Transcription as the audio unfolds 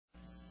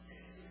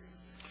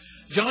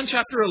John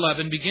chapter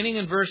 11, beginning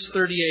in verse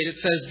 38, it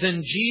says,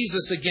 "Then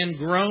Jesus, again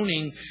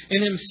groaning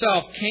in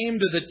himself, came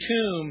to the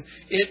tomb.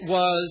 It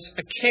was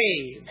a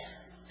cave,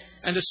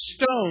 and a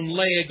stone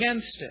lay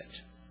against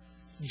it.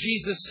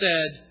 Jesus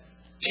said,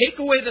 'Take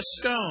away the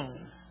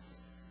stone.'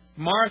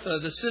 Martha,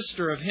 the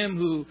sister of him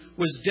who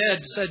was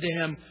dead, said to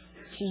him,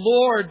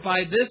 'Lord,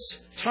 by this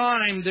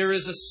time there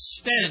is a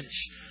stench,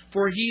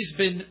 for he's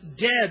been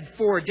dead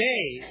 4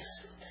 days.'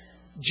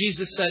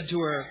 Jesus said to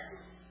her,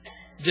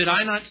 'Did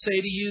I not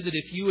say to you that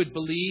if you would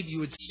believe, you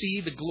would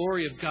see the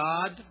glory of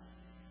God?'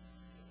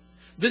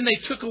 Then they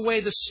took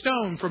away the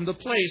stone from the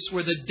place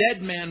where the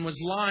dead man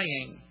was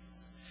lying.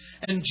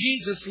 And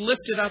Jesus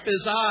lifted up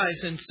his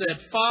eyes and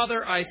said,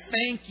 'Father, I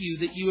thank you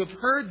that you have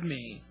heard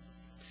me.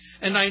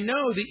 And I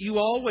know that you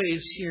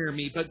always hear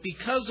me, but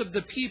because of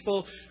the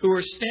people who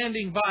are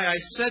standing by, I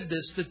said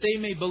this, that they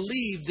may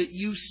believe that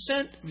you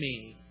sent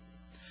me.'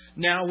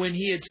 Now when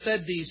he had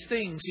said these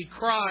things, he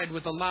cried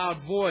with a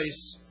loud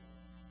voice,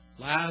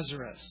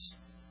 'Lazarus,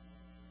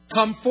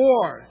 come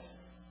forth.'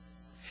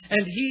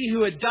 And he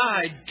who had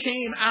died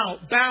came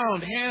out,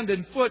 bound hand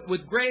and foot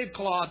with grave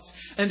cloths,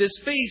 and his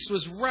face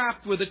was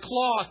wrapped with a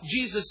cloth.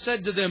 Jesus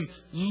said to them,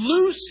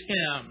 'Loose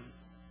him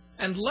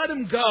and let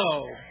him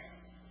go.'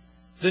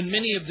 Then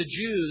many of the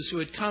Jews who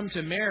had come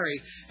to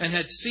Mary and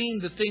had seen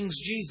the things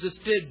Jesus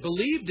did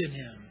believed in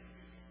him.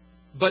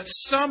 But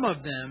some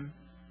of them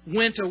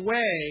went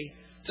away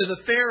to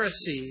the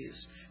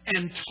Pharisees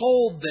and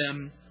told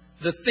them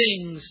the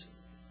things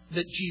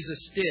that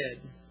Jesus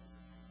did."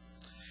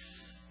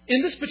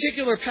 In this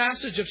particular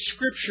passage of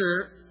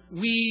Scripture,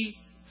 we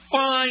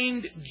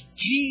find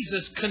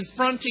Jesus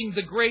confronting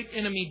the great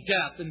enemy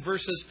death in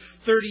verses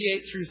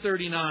 38 through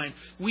 39.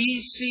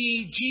 We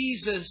see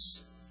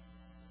Jesus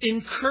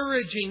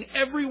encouraging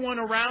everyone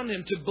around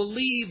him to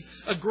believe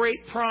a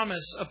great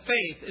promise of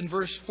faith in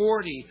verse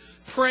 40.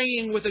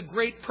 Praying with a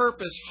great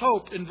purpose,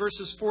 hope in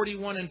verses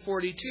 41 and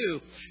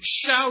 42.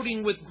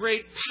 Shouting with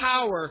great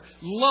power,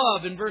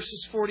 love in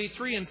verses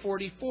 43 and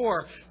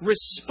 44.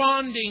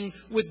 Responding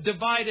with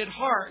divided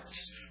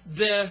hearts.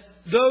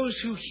 Those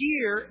who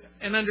hear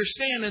and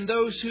understand and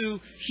those who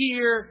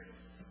hear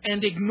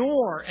and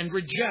ignore and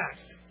reject.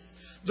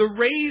 The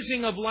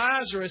raising of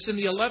Lazarus in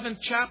the 11th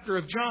chapter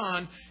of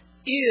John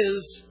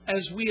is,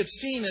 as we have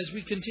seen as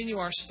we continue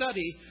our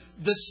study,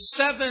 the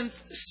 7th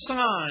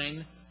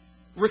sign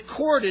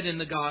recorded in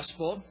the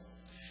Gospel.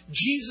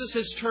 Jesus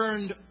has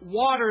turned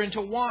water into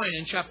wine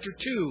in chapter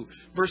 2,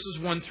 verses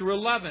 1 through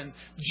 11.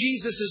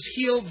 Jesus has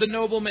healed the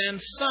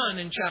nobleman's son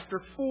in chapter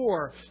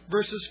 4,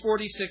 verses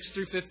 46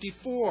 through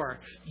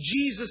 54.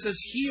 Jesus has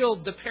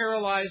healed the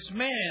paralyzed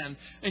man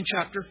in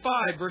chapter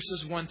 5,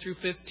 verses 1 through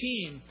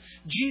 15.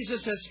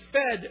 Jesus has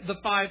fed the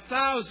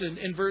 5,000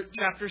 in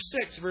chapter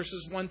 6,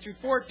 verses 1 through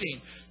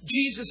 14.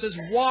 Jesus has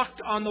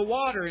walked on the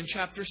water in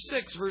chapter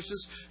 6,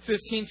 verses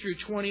 15 through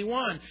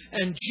 21.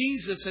 And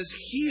Jesus has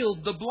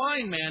healed the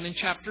blind man in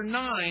chapter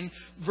 9,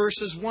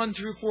 verses 1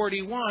 through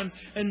 41.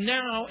 And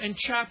now in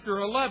chapter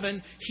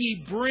 11,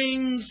 he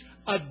brings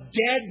a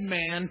dead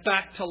man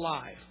back to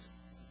life.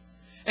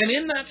 And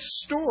in that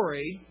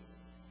story,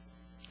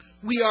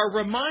 we are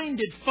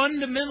reminded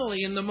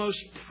fundamentally in the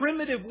most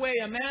primitive way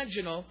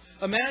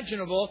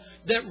imaginable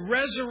that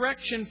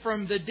resurrection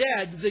from the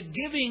dead, the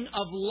giving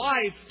of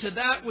life to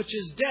that which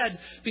is dead,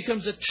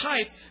 becomes a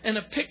type and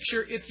a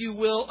picture, if you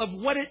will, of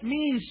what it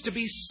means to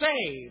be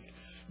saved.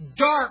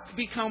 Dark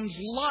becomes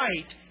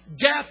light.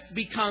 Death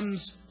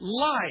becomes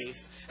life.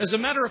 As a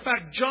matter of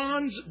fact,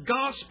 John's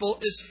Gospel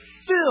is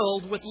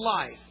filled with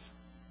life.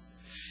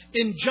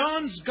 In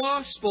John's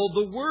Gospel,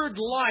 the word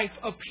life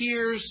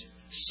appears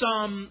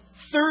some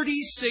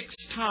 36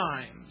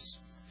 times.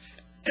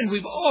 And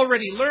we've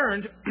already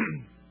learned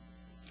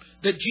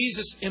that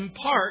Jesus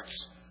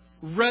imparts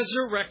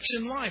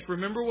resurrection life.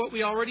 Remember what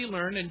we already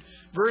learned in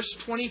verse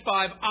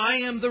 25, "I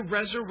am the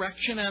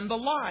resurrection and the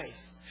life."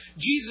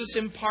 Jesus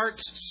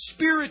imparts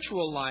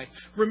spiritual life.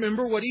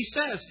 Remember what he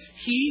says,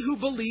 "He who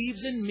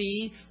believes in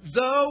me,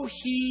 though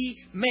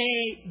he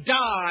may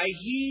die,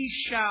 he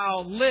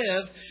shall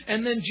live."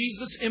 And then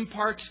Jesus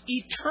imparts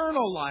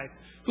eternal life.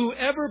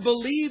 Whoever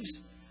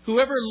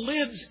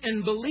lives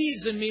and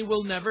believes in me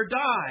will never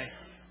die.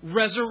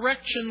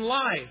 Resurrection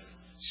life,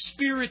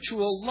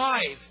 spiritual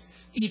life,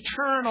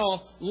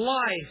 eternal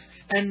life.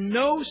 And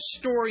no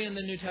story in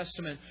the New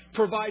Testament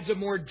provides a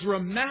more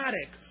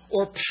dramatic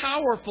or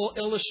powerful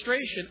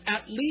illustration,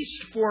 at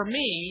least for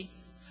me,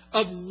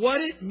 of what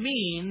it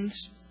means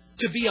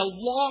to be a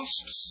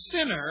lost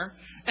sinner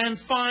and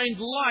find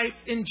life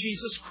in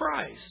Jesus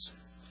Christ.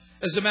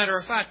 As a matter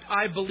of fact,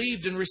 I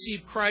believed and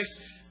received Christ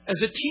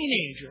as a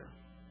teenager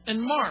in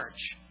March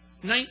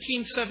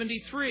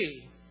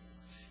 1973.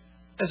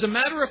 As a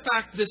matter of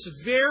fact, this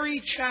very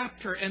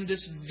chapter and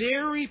this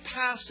very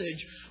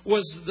passage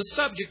was the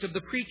subject of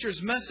the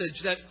preacher's message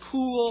that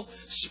cool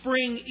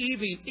spring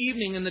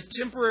evening in the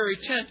temporary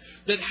tent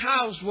that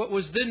housed what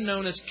was then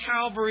known as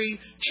Calvary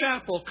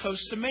Chapel,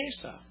 Costa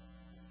Mesa.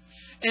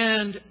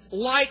 And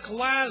like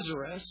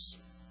Lazarus,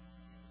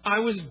 I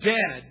was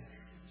dead,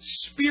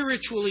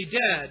 spiritually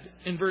dead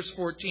in verse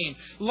 14.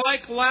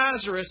 Like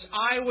Lazarus,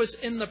 I was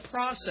in the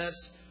process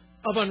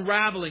of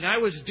unraveling. I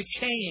was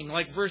decaying,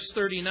 like verse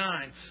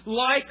 39.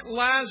 Like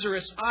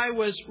Lazarus, I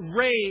was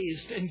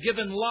raised and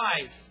given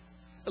life.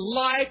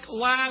 Like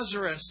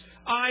Lazarus,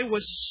 I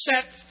was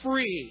set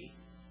free.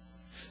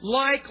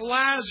 Like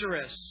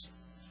Lazarus,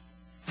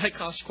 I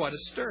caused quite a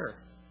stir.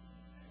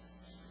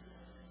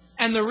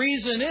 And the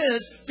reason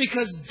is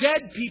because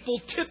dead people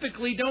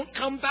typically don't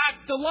come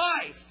back to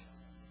life.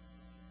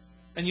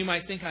 And you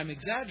might think I'm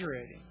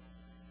exaggerating.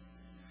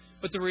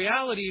 But the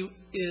reality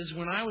is,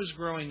 when I was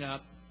growing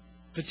up,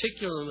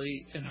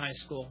 particularly in high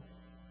school,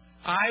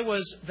 I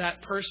was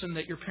that person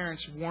that your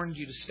parents warned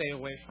you to stay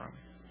away from.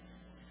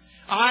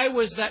 I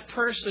was that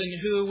person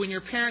who, when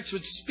your parents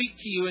would speak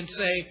to you and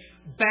say,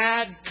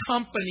 bad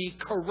company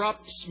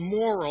corrupts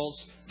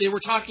morals, they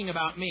were talking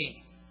about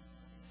me.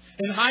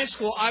 In high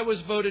school, I was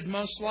voted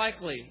most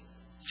likely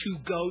to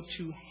go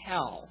to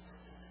hell.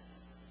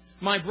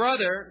 My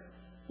brother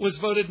was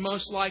voted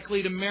most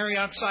likely to marry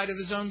outside of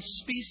his own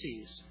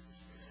species.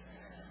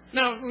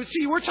 Now,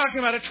 see, we're talking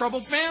about a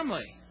troubled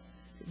family.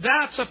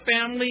 That's a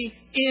family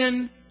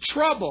in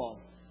trouble.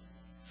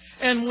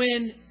 And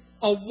when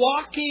a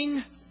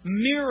walking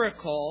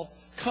miracle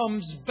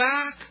comes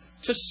back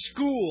to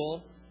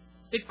school,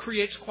 it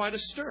creates quite a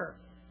stir.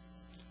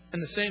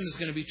 And the same is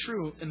going to be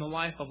true in the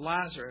life of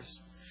Lazarus.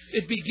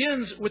 It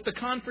begins with the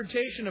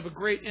confrontation of a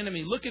great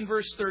enemy. Look in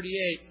verse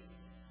 38.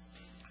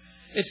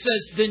 It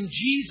says, then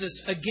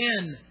Jesus,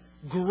 again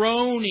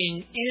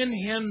groaning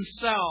in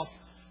himself,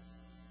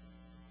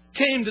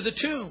 came to the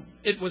tomb.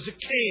 It was a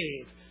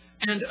cave,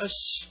 and a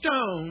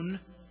stone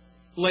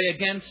lay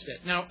against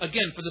it. Now,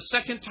 again, for the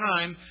second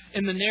time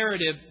in the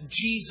narrative,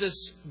 Jesus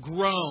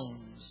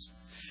groans.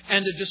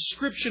 And a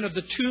description of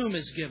the tomb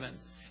is given.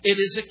 It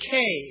is a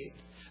cave.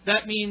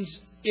 That means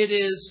it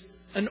is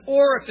an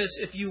orifice,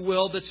 if you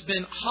will, that's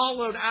been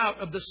hollowed out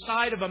of the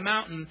side of a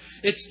mountain.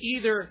 It's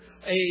either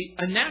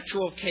a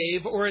natural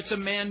cave or it's a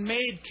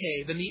man-made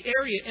cave. In the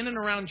area in and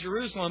around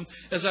Jerusalem,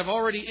 as I've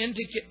already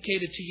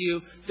indicated to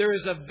you, there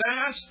is a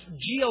vast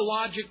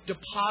geologic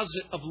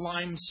deposit of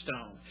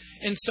limestone.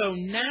 And so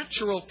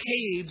natural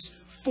caves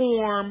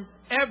form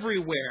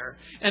everywhere.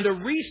 And a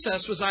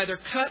recess was either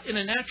cut in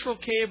a natural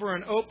cave or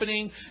an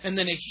opening, and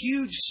then a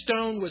huge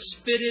stone was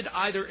fitted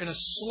either in a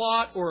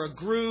slot or a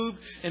groove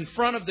in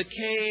front of the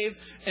cave,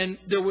 and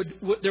there would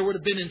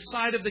have been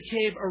inside of the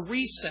cave a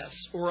recess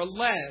or a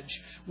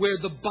ledge where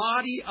the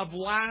body of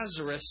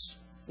Lazarus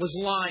was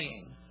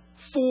lying,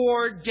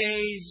 4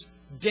 days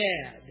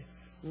dead,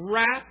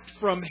 wrapped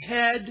from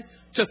head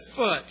to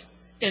foot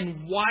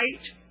in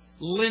white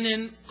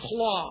linen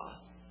cloth.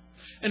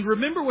 And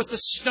remember what the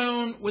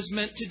stone was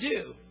meant to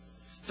do.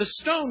 The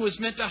stone was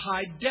meant to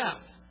hide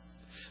death.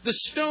 The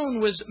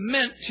stone was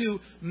meant to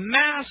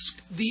mask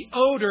the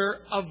odor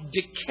of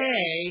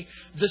decay,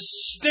 the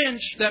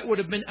stench that would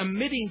have been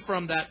emitting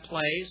from that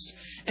place.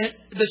 And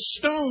the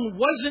stone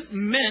wasn't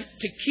meant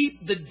to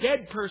keep the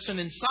dead person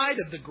inside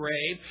of the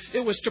grave.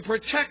 It was to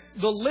protect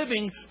the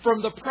living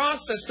from the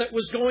process that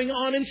was going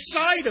on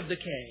inside of the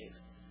cave.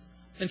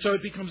 And so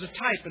it becomes a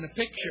type and a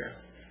picture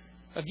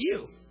of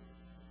you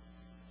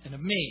and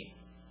of me.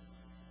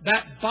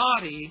 That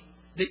body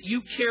that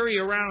you carry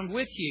around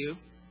with you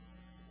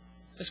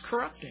is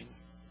corrupting,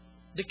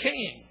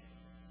 decaying.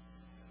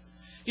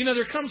 You know,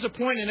 there comes a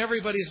point in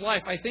everybody's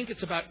life, I think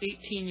it's about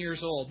 18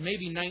 years old,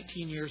 maybe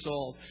 19 years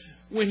old,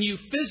 when you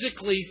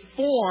physically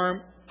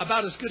form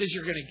about as good as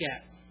you're going to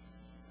get.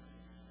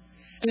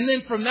 And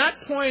then from that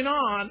point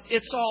on,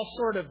 it's all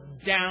sort of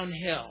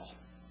downhill.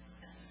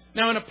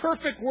 Now, in a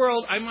perfect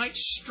world, I might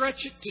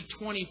stretch it to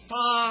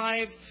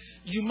 25.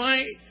 You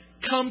might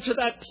come to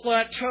that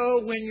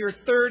plateau when you're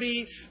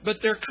 30, but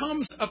there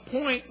comes a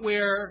point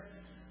where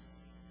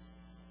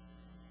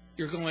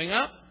you're going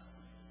up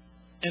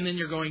and then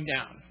you're going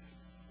down.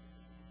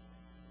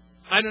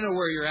 I don't know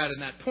where you're at in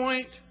that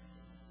point,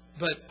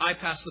 but I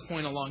passed the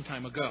point a long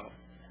time ago.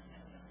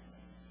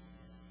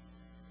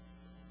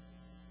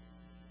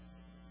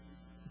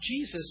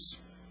 Jesus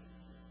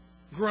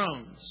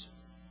groans.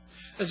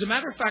 As a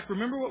matter of fact,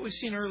 remember what we've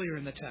seen earlier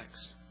in the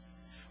text.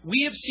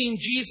 We have seen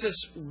Jesus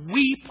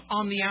weep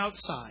on the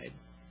outside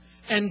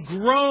and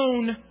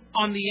groan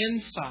on the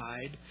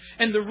inside.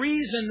 And the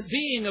reason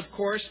being, of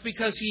course,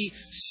 because he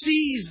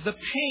sees the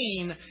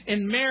pain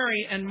in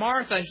Mary and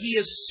Martha. He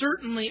is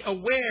certainly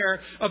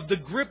aware of the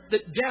grip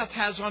that death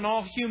has on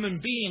all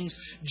human beings.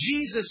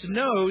 Jesus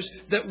knows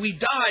that we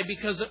die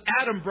because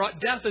Adam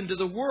brought death into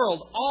the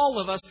world. All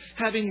of us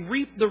having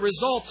reaped the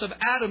results of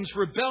Adam's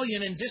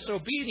rebellion and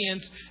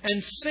disobedience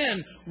and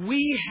sin.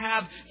 We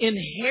have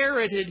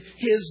inherited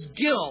his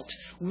guilt.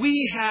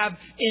 We have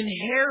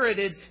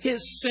inherited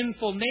his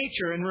sinful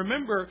nature. And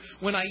remember,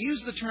 when I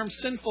use the term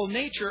sinful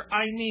nature,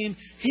 I mean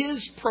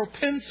his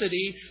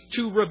propensity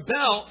to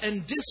rebel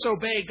and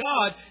disobey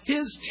God,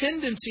 his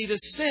tendency to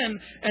sin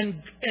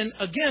and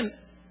again,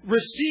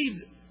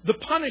 receive the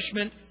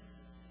punishment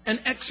and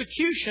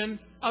execution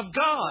of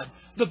God.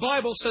 The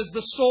Bible says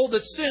the soul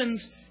that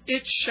sins,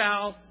 it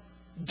shall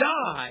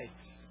die.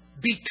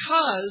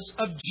 Because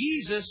of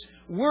Jesus,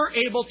 we're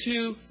able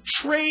to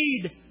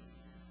trade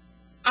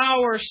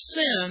our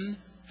sin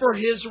for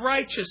His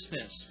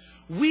righteousness.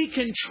 We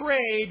can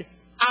trade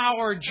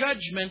our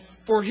judgment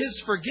for His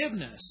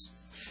forgiveness.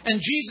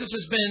 And Jesus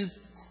has been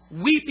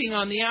weeping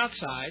on the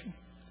outside,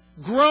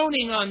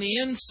 groaning on the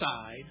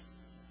inside,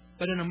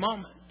 but in a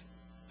moment,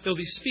 He'll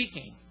be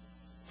speaking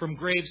from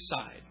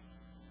graveside.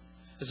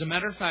 As a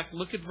matter of fact,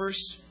 look at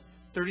verse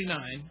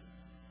 39.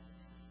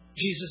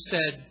 Jesus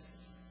said,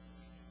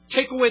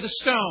 "Take away the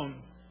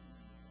stone."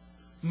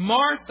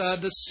 Martha,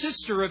 the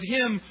sister of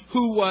him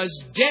who was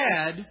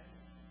dead,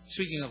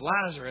 speaking of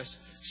Lazarus,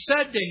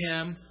 said to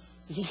Him,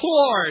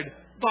 "Lord,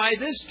 by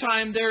this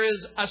time there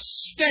is a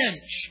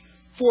stench,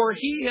 for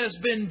he has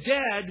been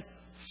dead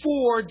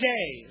 4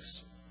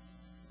 days."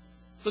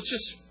 Let's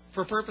just,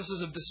 for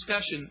purposes of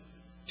discussion,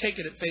 take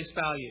it at face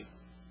value.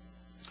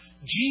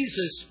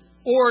 Jesus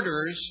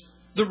orders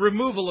the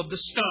removal of the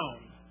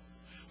stone.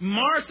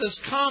 Martha's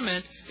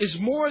comment is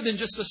more than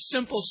just a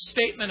simple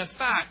statement of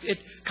fact.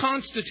 It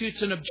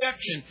constitutes an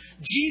objection.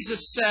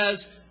 Jesus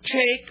says,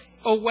 "Take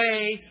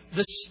away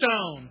the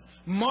stone."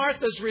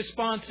 Martha's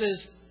response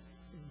is,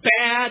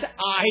 "Bad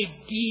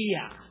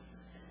idea."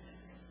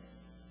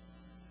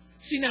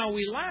 See, now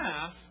we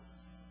laugh,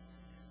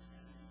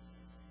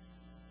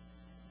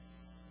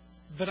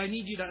 but I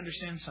need you to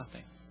understand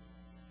something.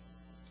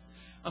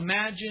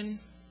 Imagine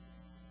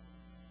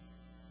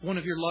one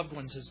of your loved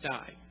ones has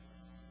died,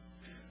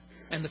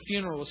 and the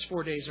funeral was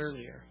 4 days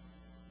earlier.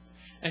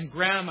 And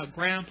Grandma,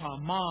 Grandpa,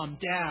 Mom,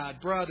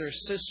 Dad, brother,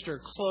 sister,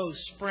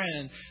 close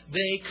friend,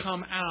 they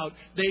come out.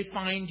 They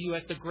find you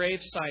at the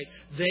gravesite.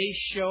 They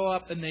show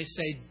up and they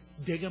say,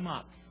 "Dig him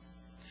up.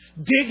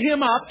 Dig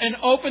him up and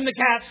open the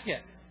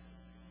casket."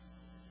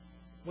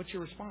 What's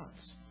your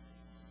response?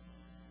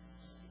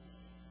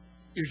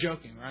 You're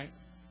joking, right?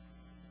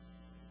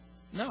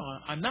 No,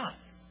 I'm not.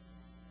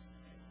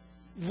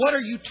 What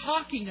are you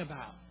talking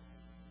about?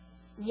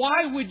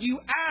 Why would you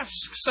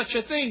ask such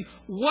a thing?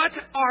 What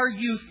are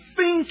you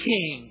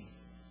thinking?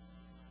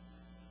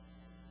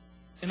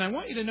 And I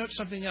want you to note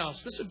something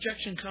else. This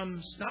objection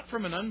comes not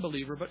from an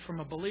unbeliever, but from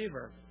a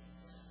believer.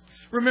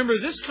 Remember,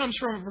 this comes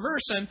from a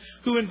person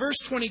who in verse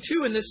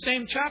 22 in this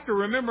same chapter,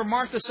 remember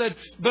Martha said,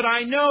 "But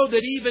I know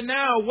that even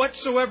now,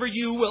 whatsoever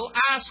you will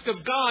ask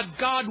of God,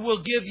 God will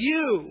give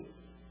you."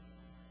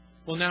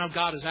 Well, now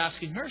God is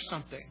asking her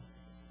something.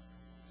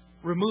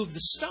 Remove the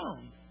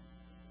stone.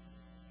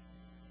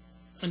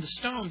 And the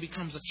stone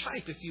becomes a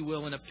type, if you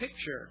will, and a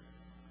picture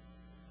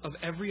of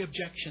every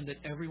objection that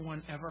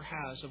everyone ever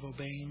has of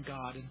obeying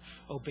God and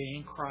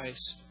obeying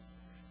Christ.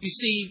 You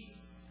see,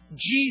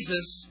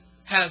 Jesus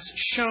has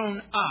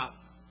shown up.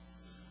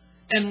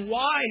 And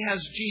why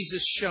has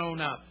Jesus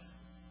shown up?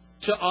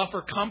 To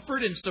offer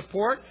comfort and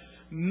support.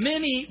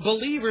 Many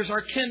believers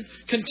are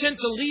content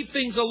to leave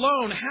things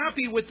alone,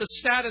 happy with the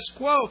status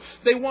quo.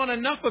 They want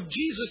enough of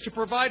Jesus to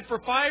provide for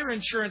fire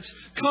insurance,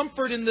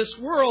 comfort in this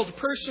world,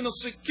 personal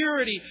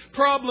security,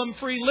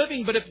 problem-free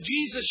living. But if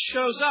Jesus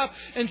shows up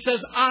and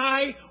says,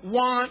 "I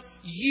want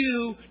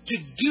you to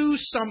do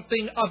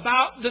something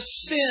about the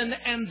sin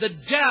and the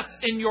death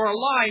in your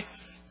life,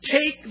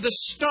 take the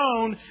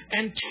stone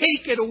and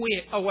take it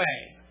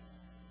away."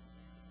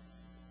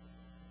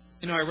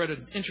 You know, I read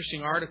an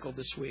interesting article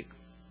this week.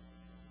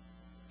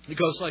 It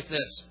goes like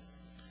this.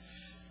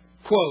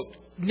 Quote,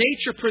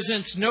 "Nature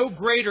presents no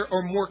greater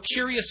or more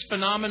curious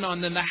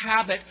phenomenon than the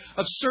habit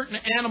of certain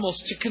animals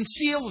to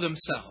conceal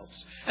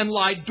themselves and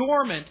lie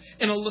dormant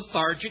in a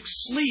lethargic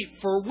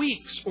sleep for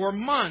weeks or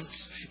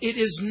months. It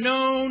is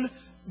known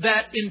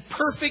that in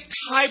perfect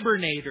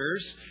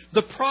hibernators,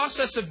 the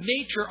process of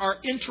nature are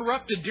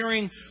interrupted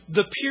during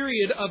the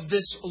period of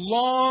this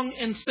long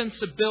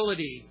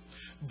insensibility.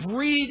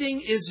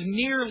 Breathing is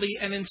nearly,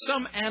 and in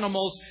some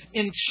animals,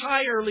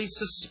 entirely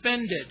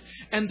suspended.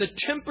 And the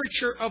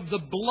temperature of the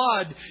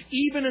blood,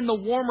 even in the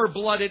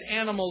warmer-blooded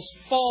animals,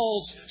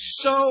 falls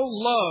so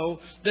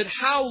low that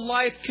how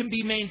life can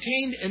be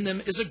maintained in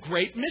them is a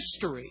great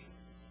mystery.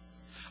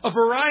 A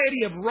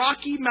variety of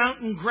Rocky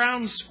Mountain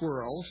ground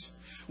squirrels,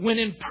 when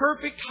in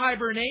perfect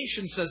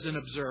hibernation, says an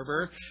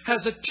observer,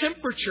 has a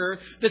temperature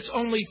that's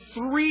only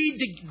 3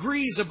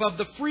 degrees above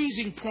the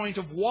freezing point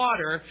of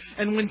water,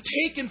 and when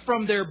taken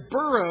from their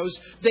burrows,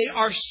 they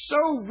are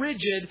so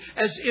rigid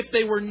as if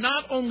they were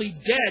not only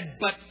dead,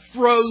 but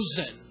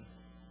frozen.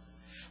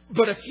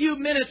 But a few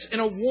minutes in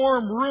a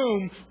warm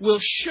room will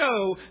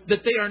show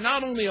that they are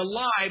not only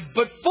alive,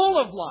 but full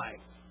of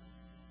life."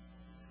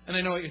 And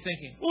I know what you're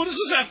thinking. What does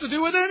this have to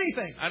do with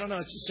anything? I don't know.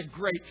 It's just a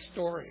great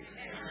story.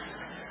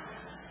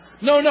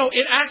 No,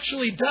 it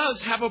actually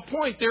does have a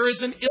point. There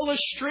is an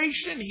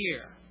illustration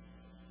here.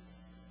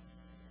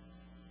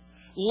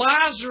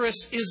 Lazarus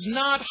is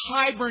not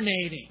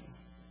hibernating.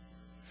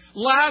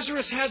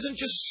 Lazarus hasn't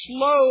just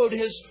slowed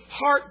his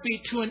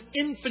heartbeat to an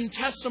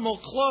infinitesimal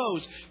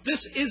close.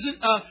 This isn't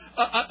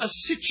a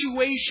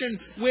situation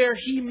where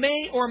he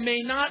may or may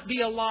not be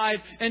alive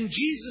and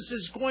Jesus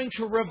is going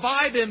to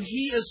revive him.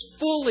 He is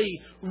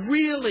fully,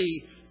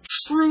 really,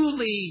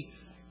 truly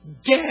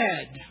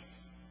dead.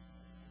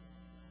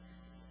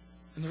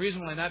 And the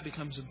reason why that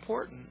becomes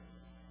important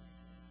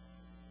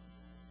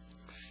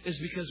is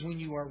because when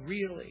you are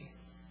really,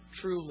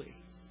 truly,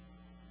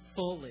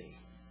 fully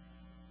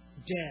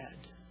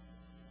dead,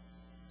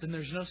 then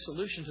there's no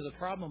solution to the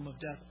problem of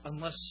death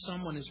unless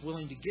someone is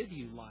willing to give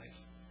you life.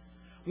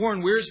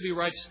 Warren Wiersbe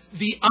writes,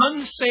 the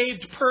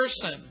unsaved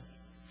person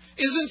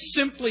isn't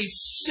simply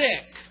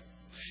sick.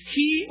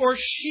 He or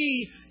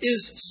she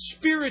is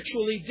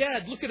spiritually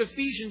dead. Look at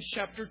Ephesians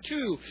chapter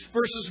 2,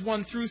 verses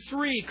 1 through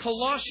 3.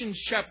 Colossians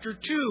chapter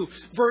 2,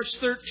 verse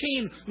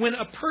 13. When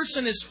a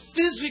person is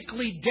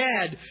physically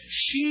dead,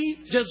 she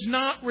does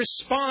not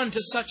respond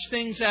to such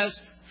things as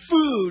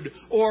food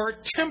or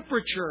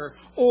temperature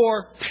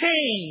or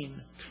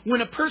pain.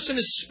 When a person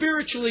is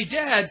spiritually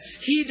dead,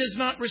 he does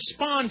not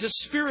respond to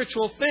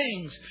spiritual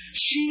things.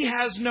 She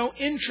has no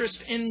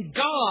interest in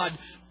God,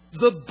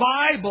 the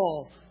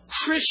Bible,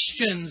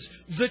 Christians,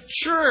 the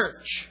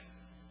church,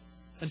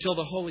 until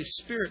the Holy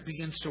Spirit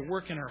begins to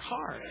work in her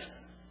heart.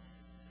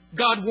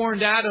 God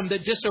warned Adam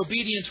that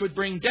disobedience would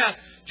bring death.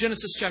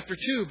 Genesis chapter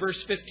 2,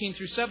 verse 15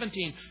 through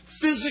 17.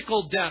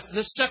 Physical death,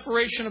 the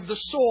separation of the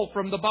soul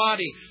from the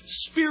body.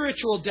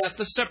 Spiritual death,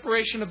 the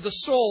separation of the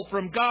soul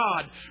from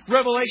God.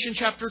 Revelation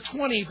chapter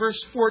 20, verse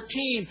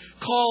 14,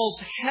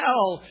 calls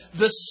hell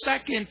the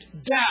second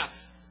death.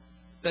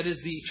 That is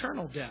the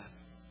eternal death.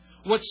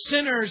 What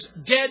sinners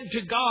dead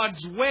to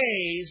God's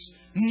ways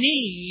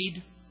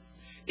need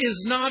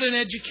is not an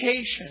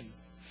education,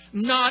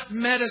 not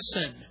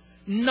medicine,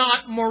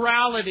 not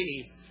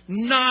morality,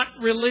 not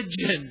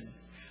religion.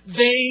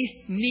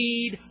 They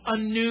need a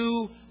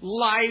new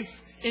life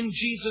in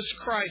Jesus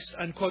Christ,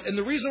 unquote. And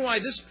the reason why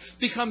this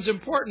becomes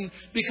important,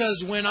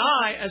 because when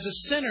I, as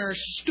a sinner,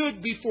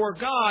 stood before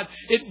God,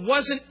 it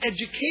wasn't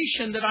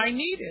education that I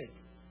needed.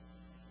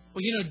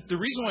 Well, the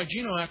reason why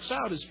Gino acts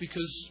out is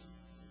because,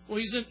 well,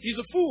 he's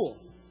a fool.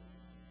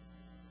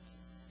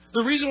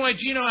 The reason why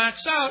Gino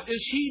acts out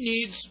is he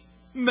needs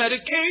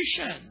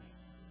medication.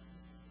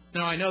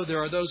 Now, I know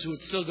there are those who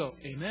would still go,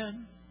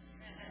 amen.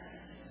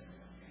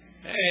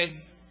 Hey,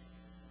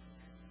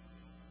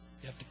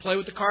 you have to play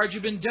with the cards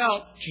you've been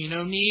dealt.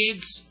 Gino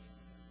needs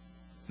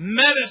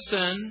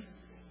medicine.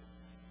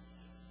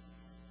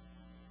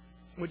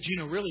 What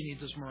Gino really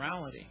needs is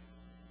morality.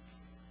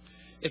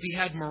 If he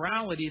had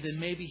morality, then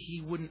maybe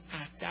he wouldn't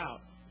act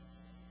out.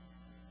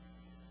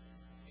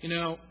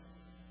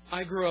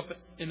 I grew up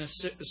in a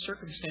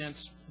circumstance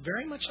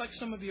very much like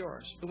some of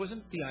yours. It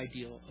wasn't the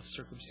ideal of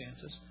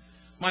circumstances.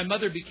 My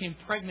mother became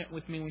pregnant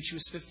with me when she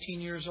was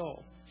 15 years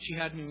old. She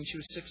had me when she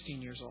was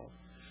 16 years old.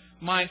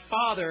 My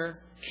father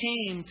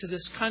came to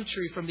this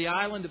country from the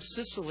island of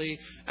Sicily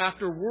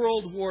after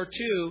World War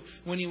II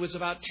when he was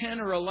about 10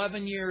 or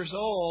 11 years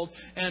old.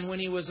 And when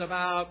he was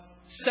about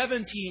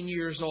 17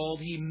 years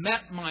old, he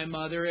met my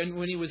mother. And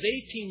when he was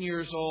 18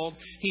 years old,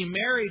 he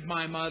married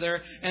my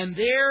mother. And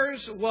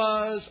theirs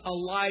was a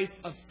life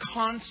of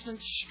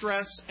constant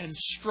stress and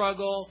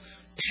struggle,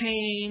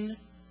 pain,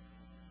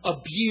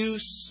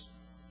 abuse.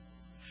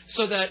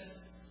 So that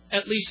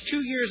at least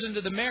 2 years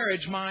into the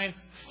marriage, my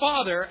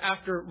father,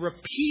 after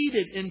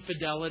repeated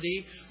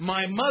infidelity,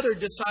 my mother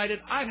decided,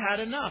 I've had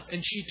enough.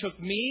 And she took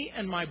me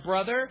and my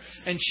brother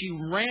and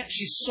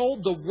she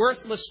sold the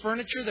worthless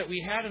furniture that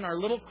we had in our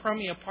little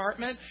crummy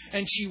apartment,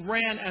 and she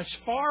ran as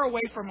far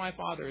away from my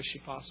father as she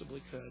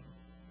possibly could.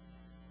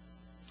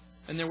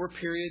 And there were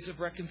periods of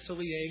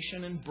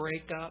reconciliation and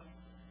breakup.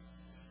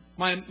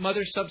 My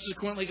mother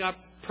subsequently got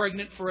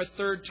pregnant for a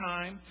third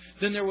time.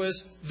 Then there was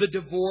the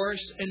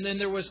divorce, and then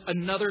there was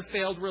another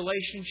failed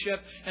relationship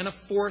and a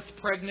fourth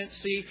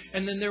pregnancy,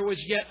 and then there was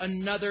yet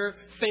another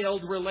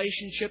failed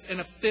relationship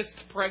and a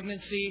fifth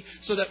pregnancy,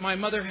 so that my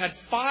mother had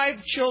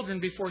 5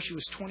 children before she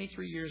was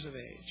 23 years of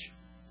age.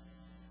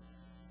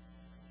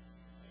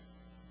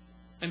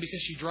 And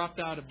because she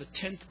dropped out of the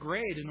 10th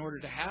grade in order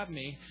to have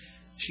me,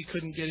 she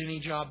couldn't get any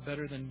job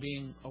better than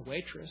being a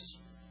waitress.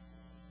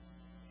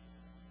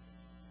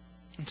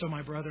 And so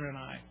my brother and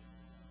I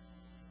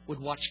would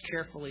watch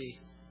carefully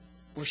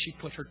where she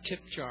put her tip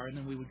jar, and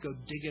then we would go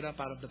dig it up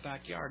out of the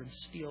backyard and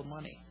steal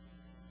money.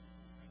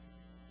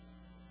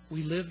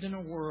 We lived in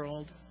a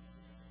world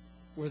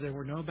where there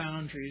were no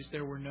boundaries,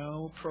 there were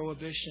no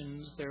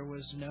prohibitions, there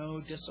was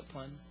no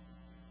discipline.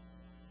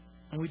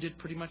 And we did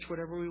pretty much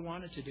whatever we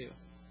wanted to do.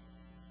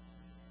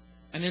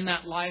 And in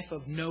that life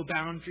of no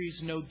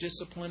boundaries, no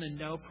discipline, and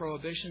no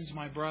prohibitions,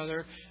 my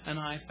brother and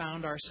I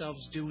found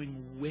ourselves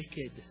doing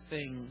wicked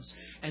things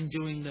and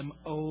doing them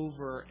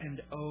over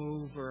and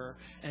over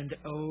and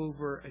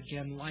over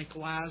again. Like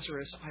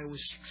Lazarus, I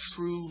was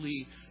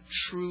truly,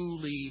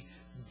 truly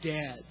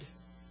dead.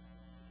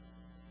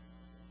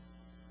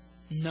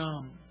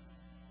 Numb.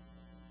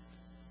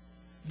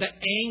 The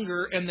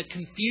anger and the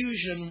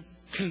confusion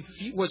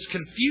was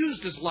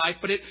confused as life,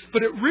 but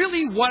it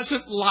really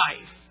wasn't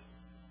life.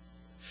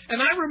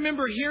 And I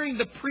remember hearing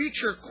the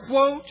preacher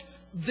quote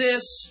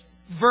this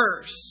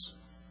verse.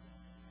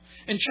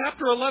 In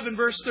chapter 11,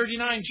 verse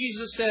 39,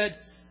 Jesus said,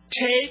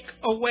 take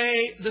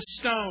away the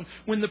stone.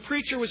 When the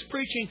preacher was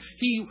preaching,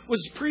 he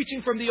was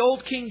preaching from the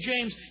old King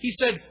James. He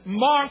said,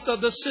 Martha,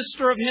 the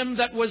sister of him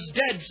that was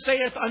dead,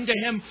 saith unto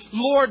him,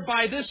 Lord,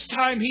 by this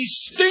time he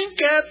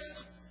stinketh,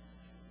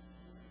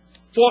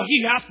 for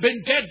he hath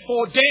been dead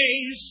 4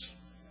 days.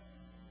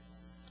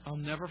 I'll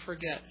never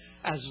forget,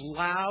 as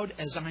loud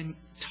as I'm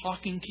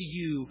talking to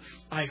you,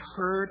 I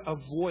heard a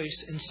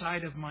voice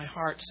inside of my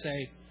heart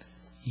say,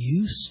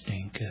 you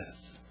stinketh.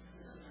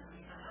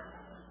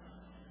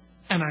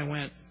 And I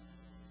went,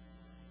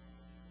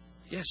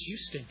 yes, you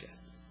stinketh.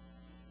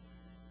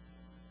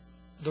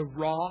 The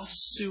raw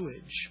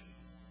sewage,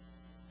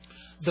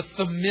 the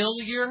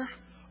familiar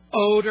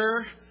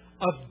odor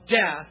of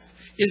death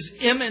is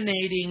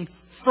emanating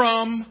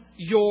from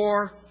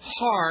your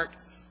heart.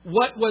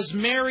 What was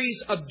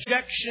Mary's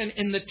objection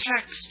in the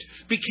text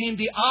became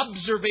the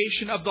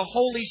observation of the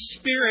Holy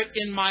Spirit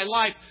in my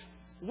life.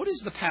 What is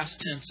the past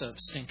tense of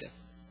stinketh?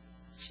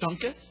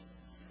 Stunketh?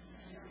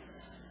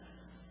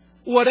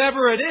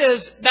 Whatever it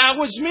is, that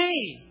was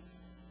me.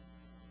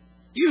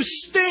 You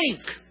stink.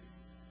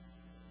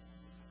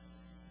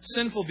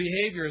 Sinful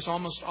behavior is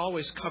almost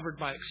always covered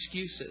by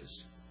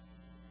excuses.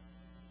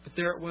 But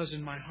there it was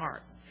in my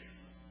heart.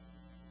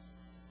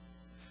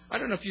 I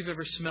don't know if you've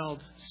ever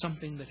smelled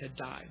something that had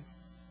died,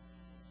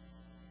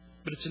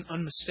 but it's an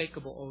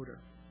unmistakable odor.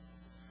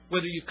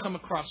 Whether you come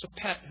across a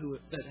pet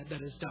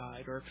that has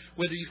died, or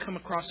whether you come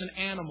across an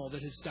animal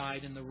that has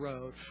died in the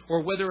road,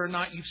 or whether or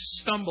not you've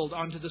stumbled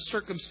onto the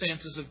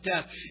circumstances of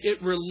death,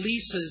 it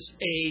releases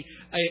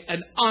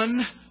an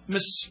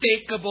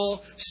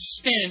unmistakable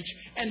stench.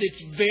 And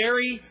it's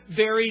very,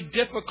 very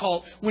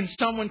difficult when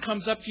someone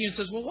comes up to you and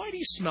says, well, why do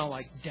you smell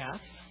like death?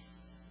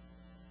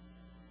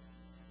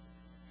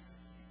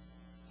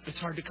 It's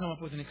hard to come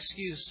up with an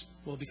excuse.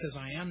 Well, because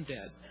I am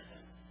dead.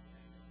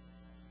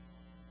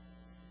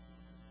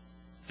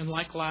 And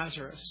like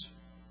Lazarus,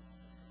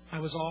 I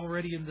was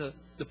already in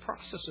the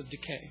process of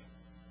decay.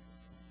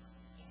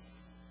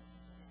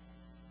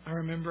 I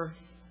remember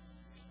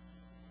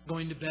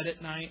going to bed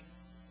at night,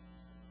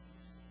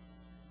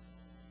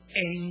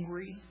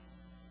 angry,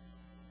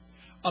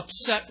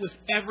 upset with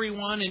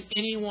everyone and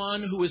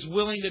anyone who was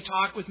willing to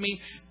talk with me,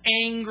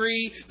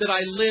 angry that I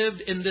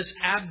lived in this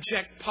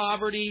abject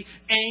poverty,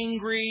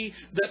 angry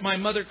that my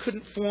mother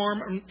couldn't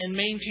form and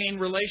maintain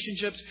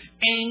relationships,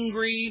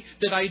 angry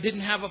that I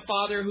didn't have a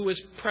father who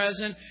was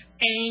present,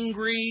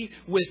 angry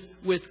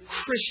with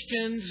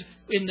Christians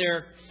in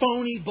their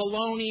phony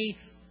baloney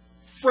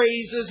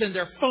phrases and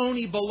their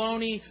phony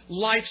baloney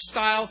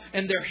lifestyle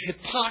and their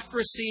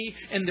hypocrisy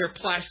and their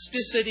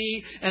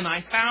plasticity. And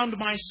I found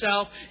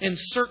myself in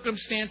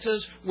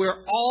circumstances where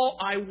all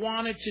I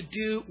wanted to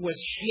do was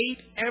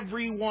hate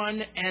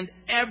everyone and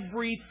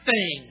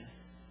everything.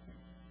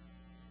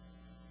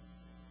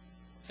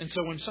 And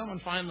so when someone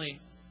finally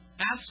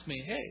asked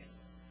me, hey,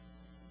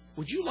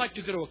 would you like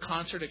to go to a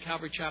concert at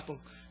Calvary Chapel,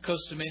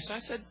 Costa Mesa? I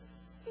said,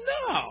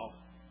 no.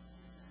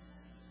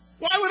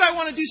 Why would I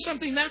want to do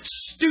something that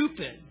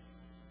stupid?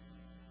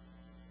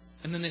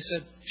 And then they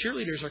said,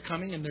 cheerleaders are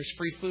coming and there's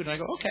free food. And I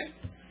go, okay.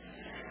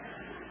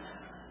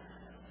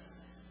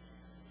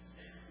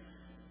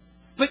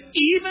 But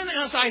even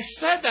as I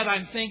said that,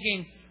 I'm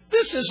thinking,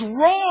 this is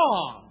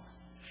wrong.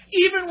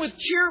 Even with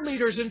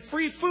cheerleaders and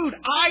free food,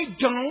 I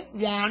don't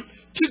want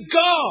to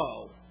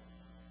go.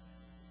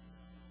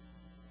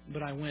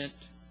 But I went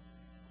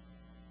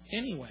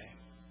anyway.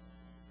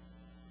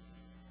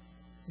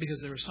 Because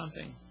there was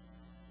something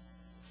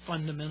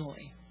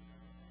fundamentally,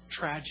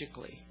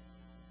 tragically,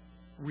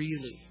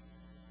 really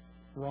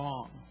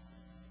wrong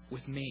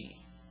with me.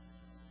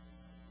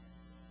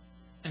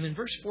 And in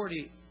verse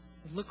 40,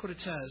 look what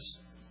it says.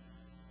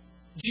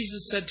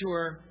 Jesus said to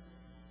her,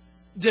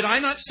 did I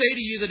not say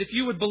to you that if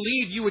you would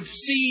believe, you would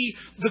see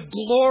the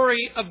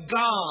glory of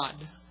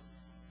God?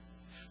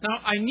 Now,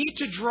 I need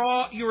to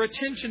draw your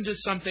attention to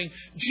something.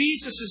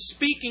 Jesus is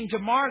speaking to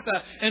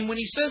Martha, and when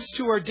he says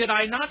to her, did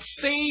I not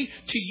say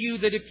to you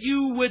that if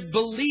you would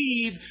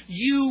believe,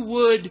 you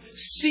would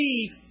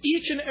see?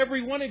 Each and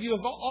every one of you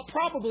have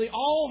probably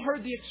all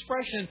heard the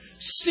expression,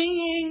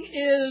 seeing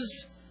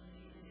is...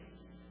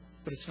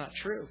 But it's not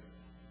true.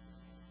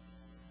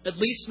 At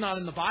least not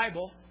in the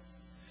Bible.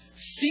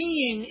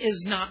 Seeing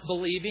is not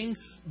believing.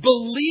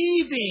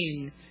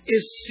 Believing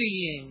is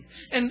seeing.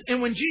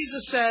 And when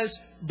Jesus says,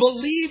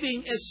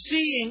 believing is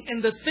seeing,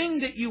 and the thing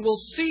that you will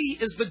see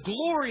is the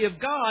glory of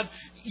God,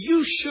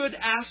 you should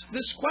ask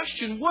this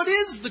question. What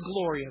is the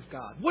glory of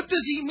God? What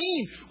does he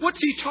mean? What's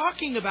he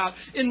talking about?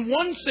 In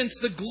one sense,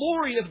 the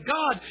glory of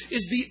God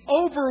is the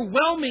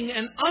overwhelming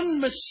and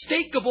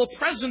unmistakable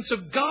presence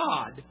of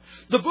God.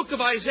 The book of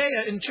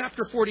Isaiah in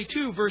chapter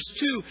 42, verse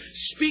 2,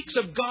 speaks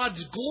of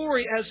God's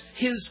glory as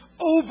his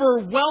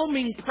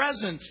overwhelming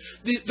presence.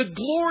 The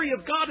glory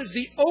of God is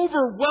the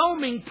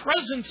overwhelming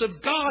presence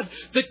of God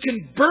that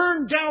can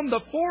burn down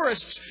the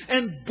forests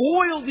and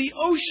boil the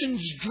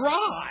oceans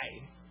dry.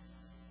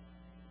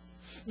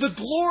 The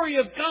glory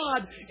of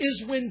God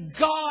is when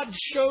God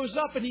shows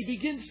up and He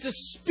begins to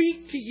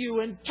speak to you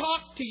and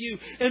talk to you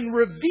and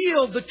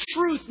reveal the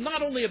truth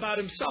not only about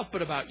Himself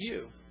but about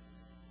you.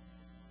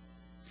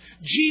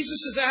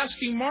 Jesus is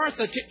asking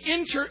Martha to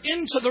enter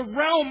into the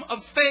realm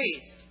of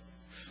faith.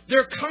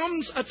 There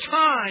comes a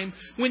time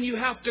when you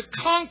have to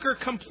conquer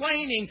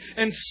complaining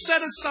and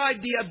set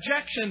aside the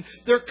objection.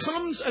 There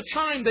comes a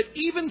time that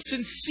even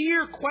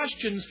sincere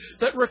questions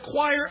that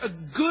require a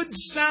good,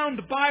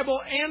 sound Bible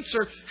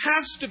answer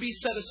has to be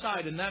set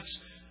aside. And that's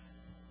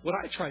what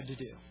I tried to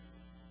do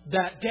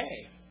that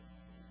day.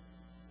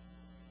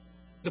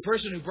 The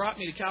person who brought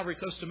me to Calvary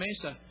Costa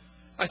Mesa,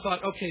 I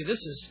thought, okay, this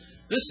is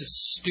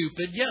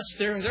stupid. Yes,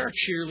 there are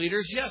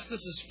cheerleaders. Yes, this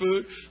is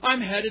food.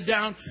 I'm headed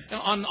down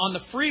on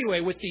the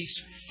freeway with these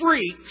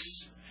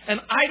freaks, and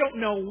I don't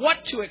know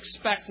what to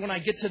expect when I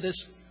get to this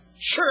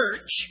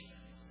church.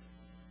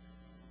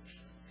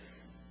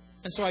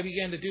 And so I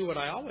began to do what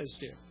I always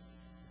do.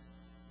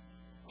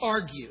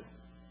 Argue.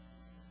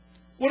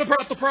 What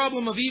about the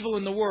problem of evil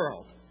in the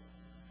world?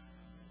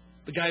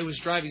 The guy who was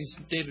driving,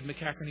 David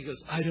McCackern, he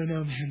goes, I don't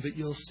know, man, but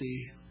you'll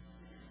see.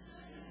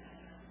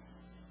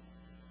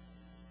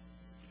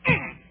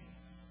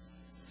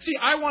 See,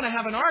 I want to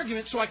have an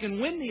argument so I can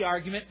win the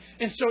argument.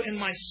 And so in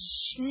my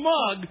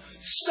smug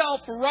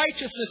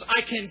self-righteousness,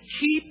 I can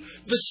keep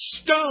the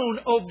stone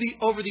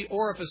over the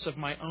orifice of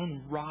my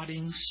own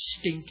rotting,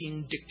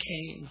 stinking,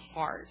 decaying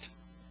heart.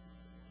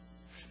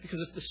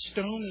 Because if the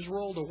stone is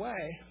rolled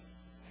away,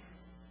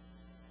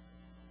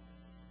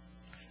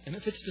 and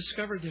if it's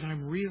discovered that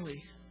I'm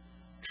really,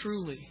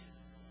 truly,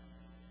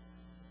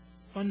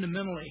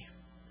 fundamentally,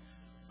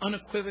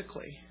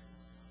 unequivocally,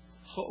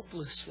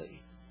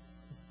 hopelessly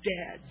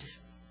dead,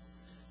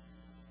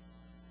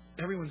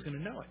 everyone's going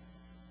to know it.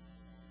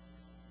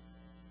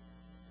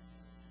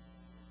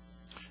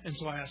 And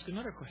so I ask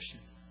another question.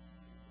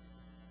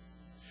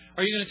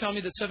 Are you going to tell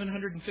me that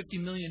 750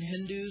 million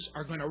Hindus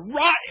are going to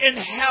rot in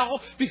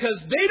hell because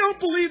they don't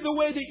believe the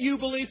way that you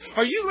believe?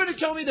 Are you going to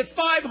tell me that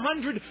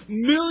 500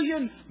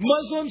 million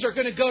Muslims are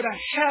going to go to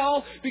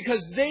hell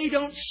because they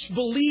don't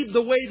believe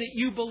the way that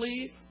you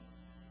believe?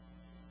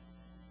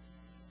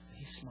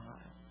 He smiled,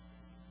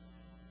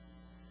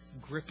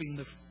 gripping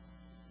the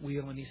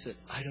wheel, and he said,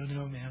 I don't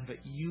know, man, but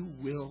you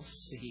will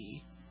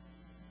see.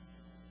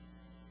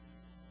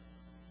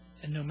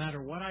 And no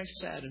matter what I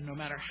said, and no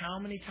matter how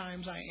many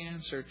times I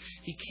answered,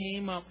 he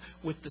came up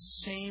with the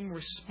same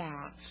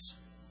response.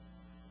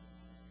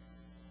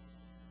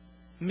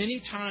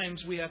 Many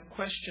times we have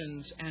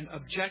questions and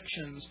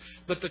objections,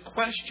 but the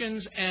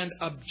questions and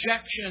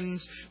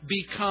objections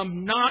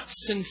become not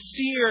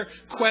sincere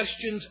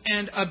questions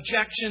and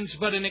objections,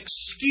 but an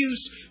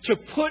excuse to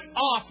put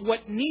off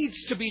what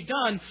needs to be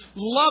done,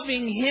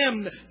 loving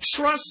Him,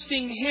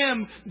 trusting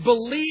Him,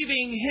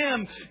 believing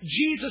Him.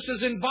 Jesus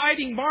is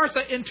inviting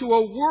Martha into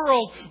a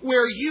world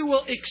where you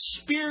will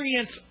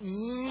experience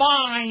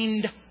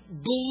mind-blowing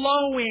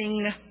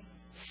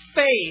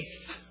faith.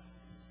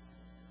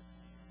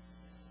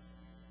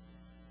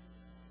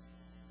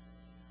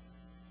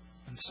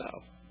 And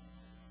so,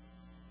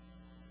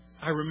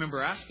 I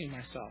remember asking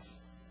myself,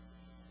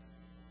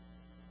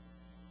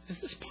 is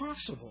this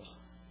possible?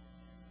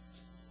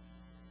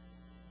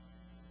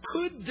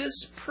 Could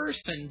this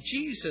person,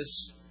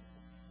 Jesus,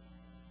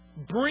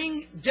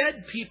 bring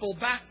dead people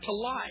back to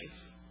life?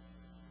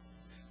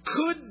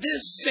 Could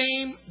this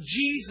same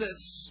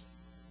Jesus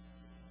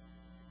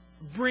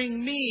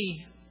bring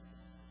me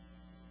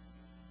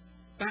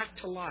back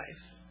to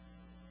life?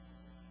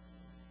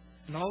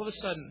 And all of a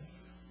sudden,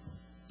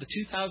 the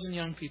 2,000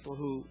 young people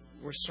who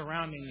were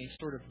surrounding me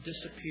sort of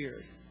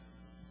disappeared.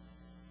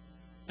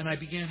 And I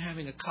began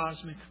having a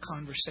cosmic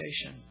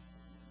conversation.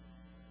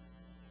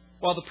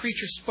 While the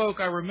preacher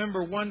spoke, I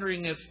remember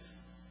wondering if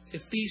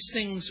these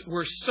things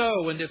were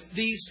so, and if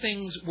these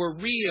things were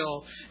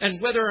real, and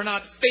whether or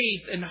not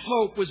faith and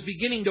hope was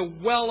beginning to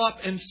well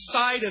up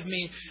inside of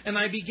me. And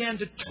I began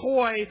to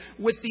toy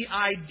with the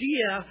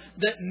idea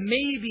that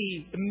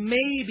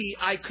maybe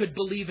I could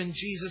believe in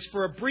Jesus.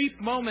 For a brief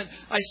moment,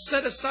 I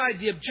set aside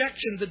the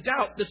objection, the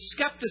doubt, the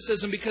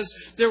skepticism, because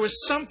there was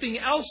something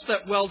else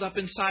that welled up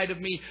inside of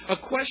me. A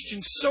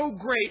question so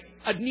great,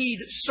 a need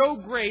so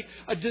great,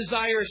 a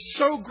desire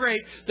so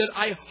great that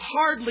I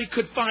hardly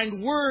could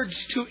find words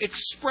to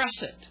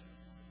express it.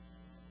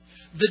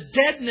 The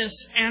deadness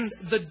and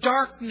the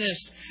darkness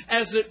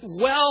as it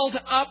welled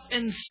up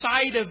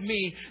inside of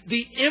me,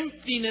 the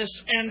emptiness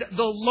and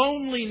the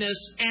loneliness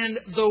and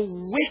the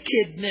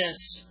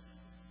wickedness,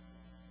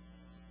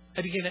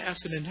 I began to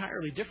ask an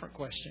entirely different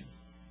question.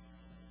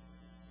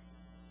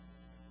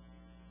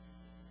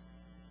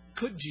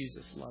 Could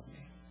Jesus love me?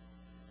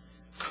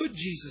 Could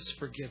Jesus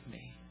forgive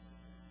me?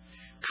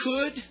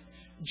 Could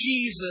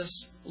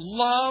Jesus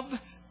love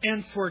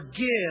and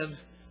forgive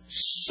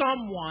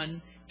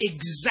someone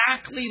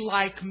exactly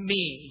like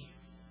me?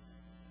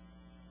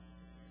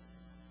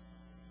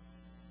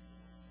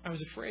 I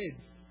was afraid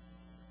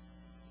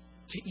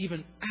to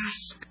even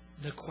ask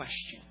the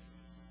question.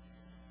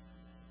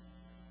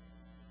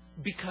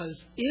 Because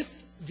if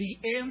the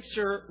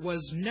answer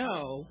was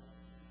no,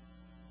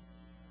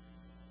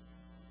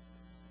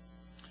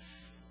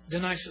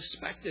 then I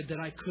suspected that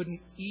I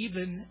couldn't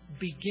even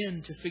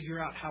begin to figure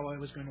out how I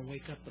was going to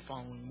wake up the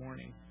following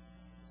morning.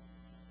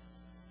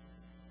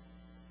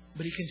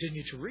 But he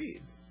continued to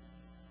read.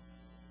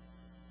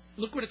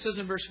 Look what it says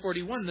in verse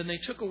 41. Then they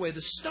took away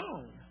the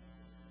stone.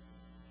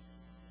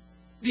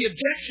 The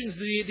objections,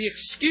 the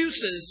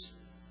excuses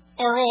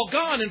are all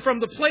gone. And from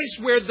the place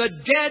where the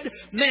dead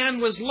man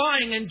was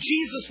lying, and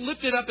Jesus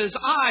lifted up His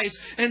eyes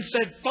and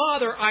said,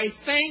 Father, I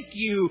thank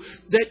You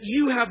that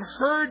You have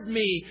heard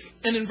me.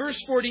 And in verse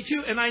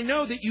 42, and I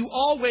know that You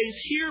always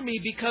hear me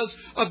because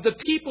of the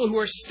people who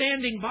are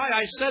standing by.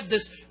 I said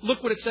this,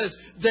 look what it says,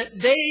 that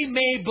they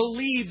may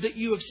believe that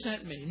You have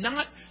sent me.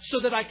 Not so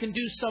that I can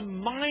do some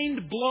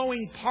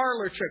mind-blowing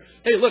parlor trick.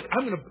 Hey, look,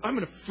 I'm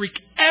going to freak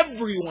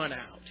everyone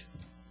out.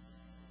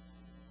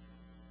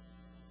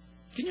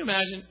 Can you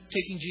imagine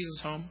taking Jesus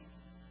home?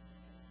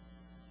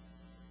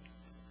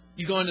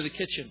 You go into the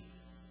kitchen.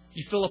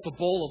 You fill up a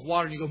bowl of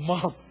water and you go,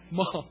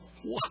 Mom,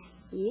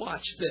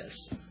 watch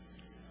this.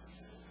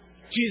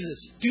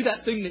 Jesus, do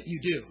that thing that you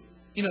do.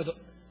 You know,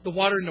 the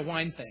water in the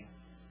wine thing.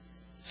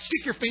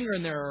 Stick your finger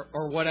in there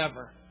or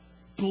whatever.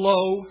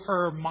 Blow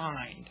her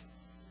mind.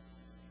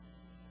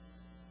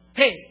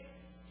 Hey,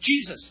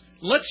 Jesus,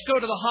 let's go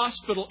to the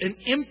hospital and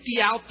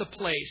empty out the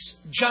place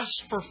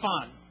just for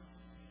fun.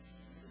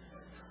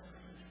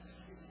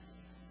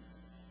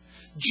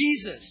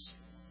 Jesus,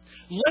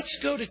 let's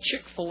go to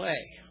Chick-fil-A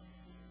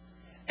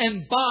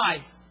and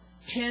buy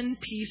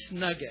 10-piece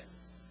nugget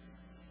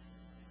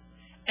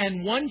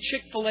and one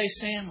Chick-fil-A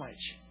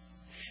sandwich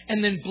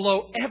and then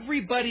blow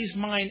everybody's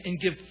mind and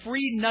give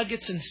free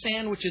nuggets and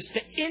sandwiches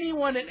to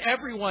anyone and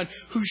everyone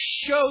who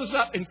shows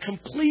up and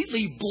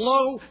completely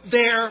blow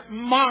their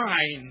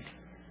mind.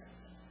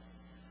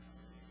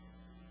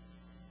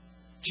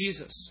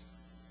 Jesus,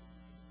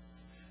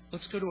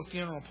 let's go to a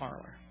funeral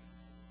parlor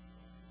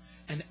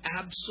and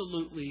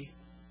absolutely,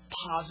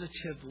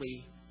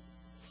 positively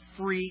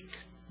freak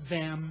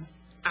them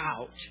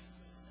out.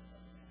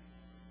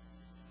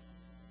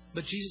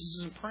 But Jesus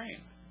isn't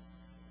praying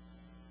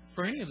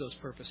for any of those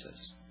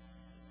purposes.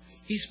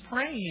 He's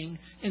praying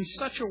in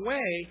such a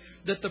way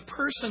that the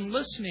person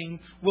listening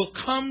will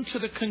come to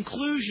the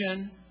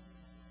conclusion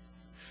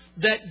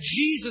that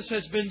Jesus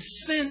has been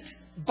sent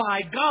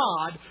by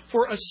God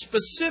for a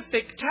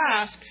specific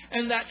task,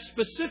 and that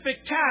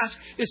specific task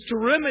is to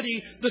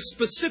remedy the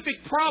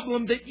specific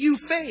problem that you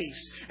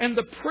face. And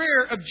the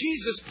prayer of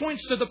Jesus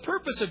points to the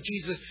purpose of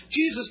Jesus.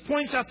 Jesus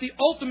points out the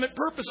ultimate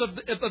purpose of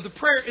the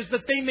prayer is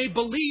that they may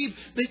believe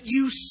that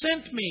You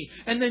sent me.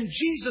 And then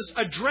Jesus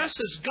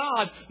addresses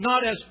God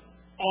not as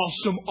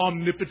awesome,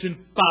 omnipotent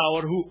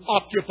power who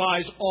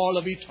occupies all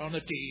of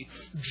eternity,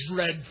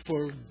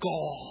 dreadful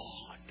God.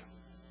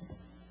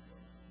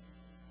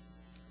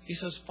 He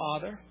says,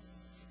 Father.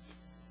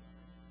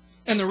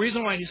 And the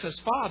reason why He says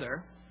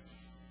Father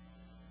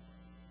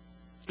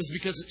is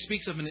because it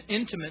speaks of an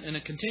intimate and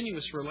a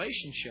continuous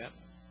relationship.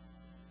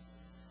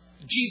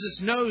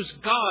 Jesus knows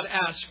God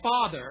as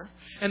Father,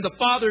 and the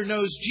Father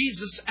knows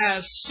Jesus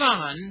as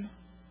Son.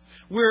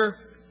 We're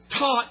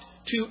taught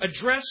to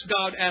address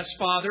God as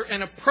Father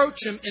and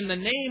approach Him in the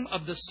name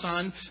of the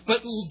Son. But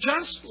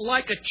just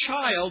like a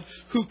child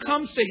who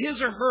comes to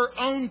his or her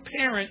own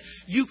parent,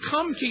 you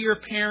come to your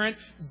parent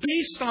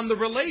based on the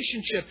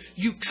relationship.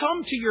 You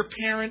come to your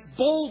parent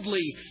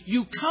boldly.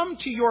 You come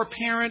to your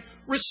parent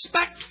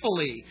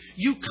respectfully.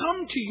 You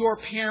come to your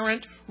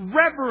parent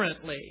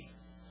reverently.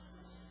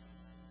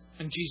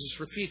 And Jesus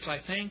repeats,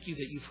 I thank You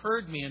that You've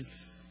heard me. And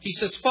He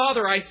says,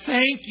 Father, I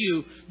thank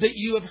You that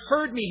You have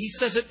heard me. He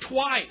says it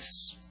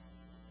twice.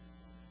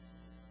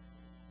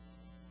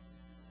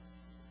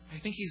 I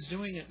think He's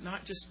doing it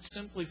not just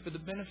simply for the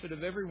benefit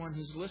of everyone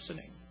who's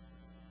listening,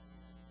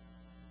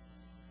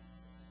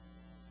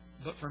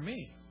 but for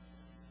me.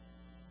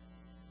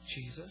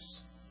 Jesus.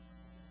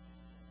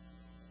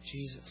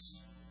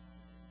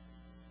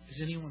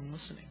 Is anyone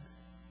listening?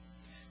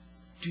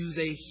 Do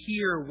they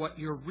hear what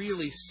you're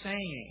really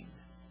saying?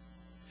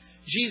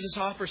 Jesus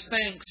offers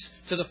thanks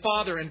to the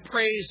Father and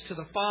praise to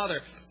the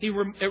Father.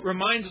 It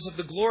reminds us of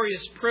the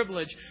glorious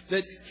privilege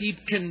that He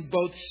can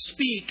both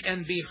speak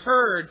and be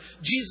heard.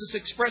 Jesus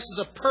expresses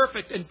a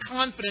perfect and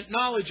confident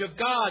knowledge of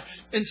God.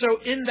 And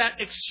so in that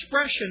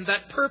expression,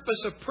 that purpose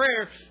of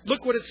prayer,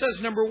 look what it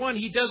says. Number 1,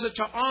 He does it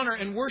to honor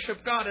and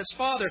worship God as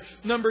Father.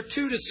 Number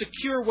 2, to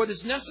secure what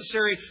is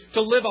necessary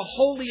to live a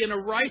holy and a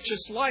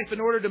righteous life in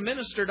order to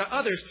minister to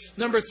others.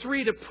 Number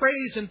 3, to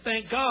praise and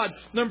thank God.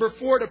 Number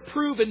 4, to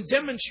prove and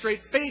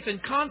demonstrate faith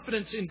and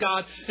confidence in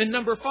God. And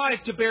number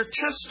 5, to bear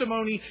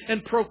testimony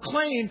and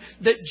proclaim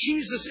that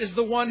Jesus is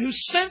the one who's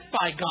sent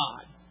by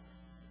God.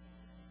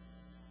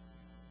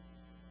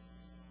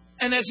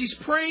 And as He's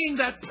praying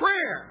that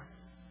prayer,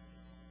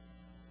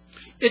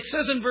 it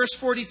says in verse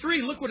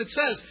 43, look what it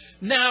says.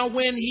 Now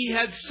when He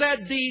had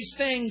said these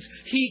things,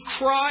 He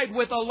cried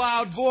with a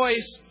loud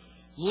voice,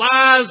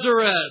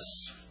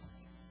 Lazarus,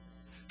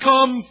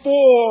 come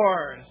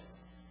forth.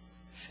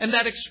 And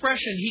that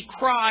expression, he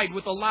cried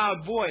with a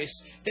loud voice,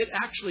 it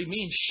actually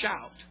means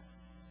shout.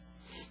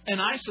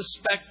 And I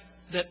suspect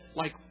that,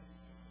 like,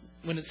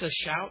 when it says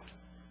shout,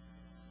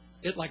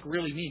 it like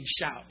really means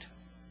shout.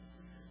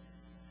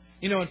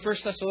 You know, in 1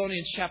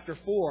 Thessalonians chapter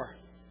 4,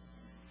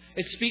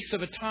 it speaks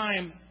of a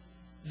time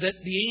that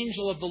the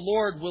angel of the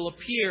Lord will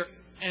appear,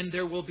 and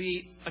there will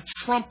be a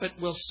trumpet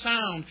will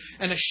sound,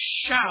 and a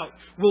shout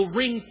will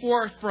ring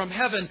forth from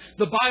heaven.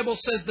 The Bible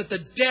says that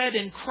the dead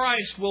in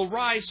Christ will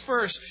rise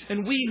first,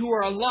 and we who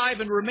are alive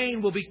and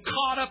remain will be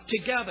caught up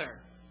together.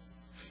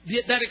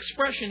 That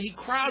expression, he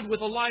cried with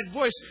a loud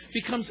voice,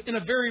 becomes in a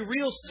very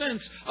real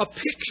sense a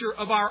picture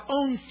of our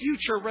own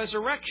future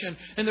resurrection.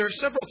 And there are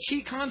several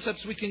key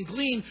concepts we can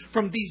glean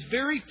from these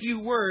very few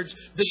words.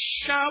 The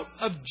shout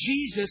of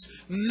Jesus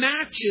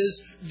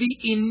matches the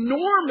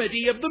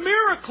enormity of the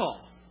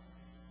miracle.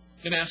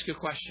 I'm going to ask you a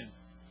question.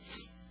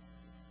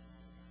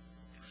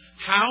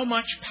 How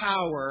much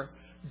power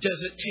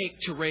does it take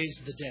to raise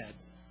the dead?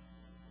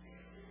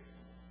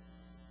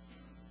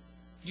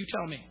 You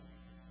tell me.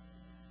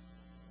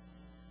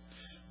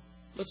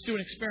 Let's do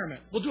an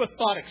experiment. We'll do a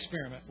thought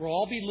experiment. We'll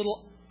all be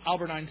little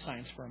Albert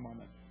Einsteins for a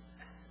moment.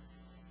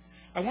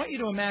 I want you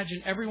to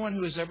imagine everyone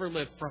who has ever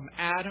lived, from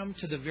Adam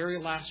to the very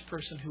last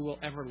person who will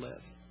ever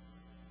live.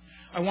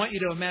 I want you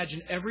to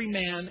imagine every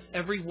man,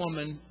 every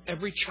woman,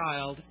 every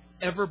child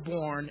ever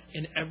born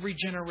in every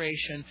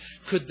generation.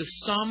 Could the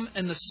sum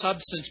and the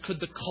substance, could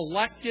the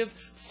collective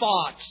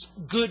thoughts,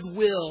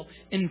 goodwill,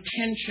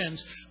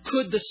 intentions,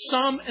 could the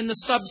sum and the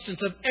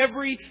substance of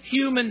every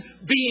human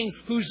being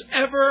who's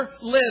ever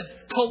lived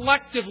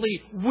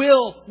collectively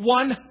will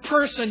one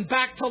person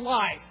back to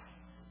life?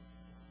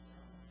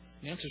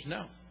 The answer is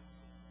no.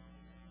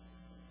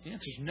 The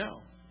answer is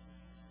no.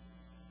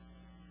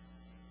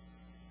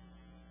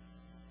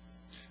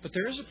 But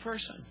there is a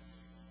person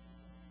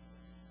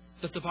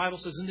that the Bible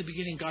says in the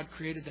beginning God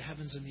created the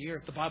heavens and the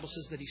earth. The Bible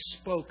says that He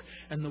spoke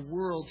and the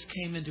worlds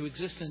came into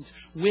existence.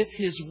 With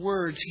His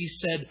words He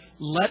said,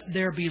 "Let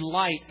there be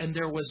light," and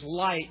there was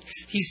light.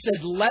 He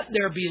said, "Let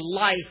there be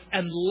life,"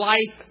 and life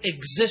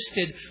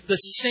existed. The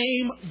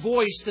same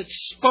voice that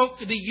spoke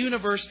the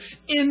universe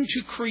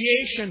into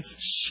creation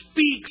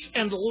speaks,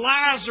 and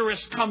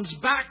Lazarus comes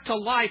back to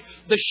life.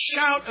 The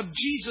shout of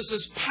Jesus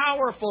is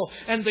powerful,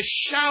 and the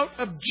shout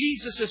of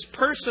Jesus is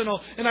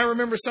personal. And I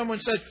remember someone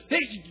said,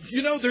 "Hey,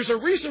 you know, there's a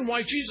reason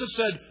why Jesus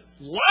said,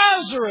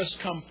 'Lazarus,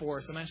 come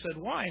forth.'" And I said,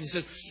 "Why?" And he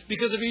said,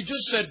 "Because if He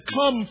just said,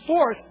 'Come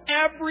forth,'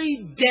 every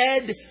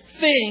dead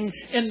thing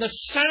in the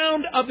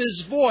sound of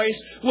His voice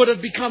would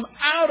have become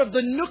out of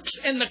the nooks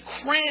and the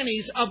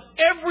crannies of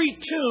every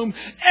tomb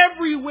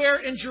everywhere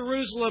in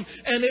Jerusalem,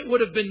 and it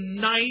would have been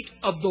night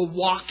of the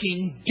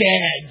walking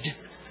dead."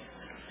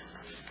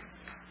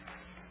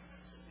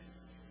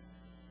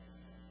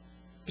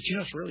 But you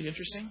know what's really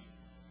interesting?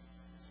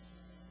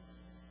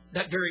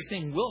 That very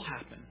thing will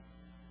happen.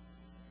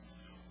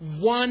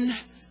 One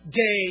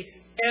day,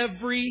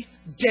 every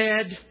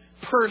dead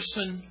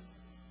person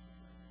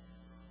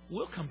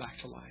will come back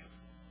to life.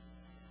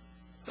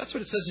 That's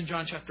what it says in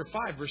John chapter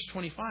 5, verse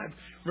 25.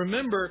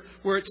 Remember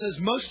where it says,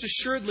 "Most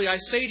assuredly I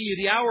say to you,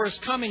 the hour is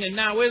coming and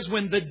now is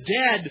when the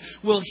dead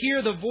will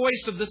hear the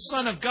voice of the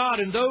Son of God,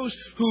 and those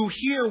who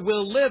hear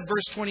will live."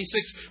 Verse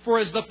 26, "For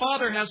as the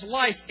Father has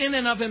life in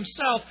and of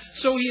Himself,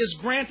 so He has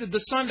granted the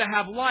Son to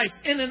have life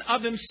in and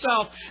of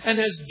Himself, and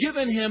has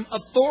given Him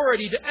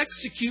authority to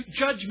execute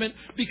judgment,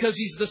 because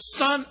He's the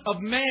Son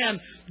of Man.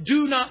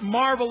 Do not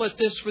marvel at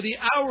this, for the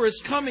hour is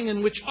coming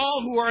in which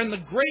all who are in the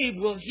grave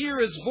will hear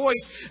His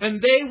voice, and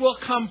they will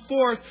come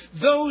forth,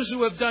 those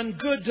who have done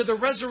good to the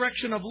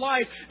resurrection of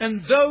life,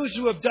 and those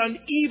who have done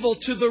evil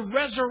to the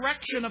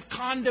resurrection of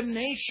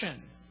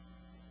condemnation."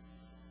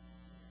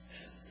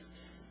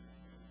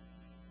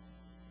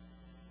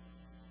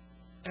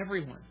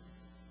 Everyone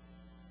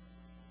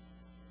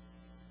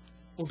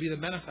will be the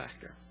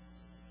benefactor.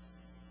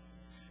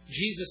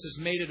 Jesus has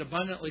made it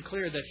abundantly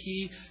clear that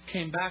He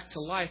came back to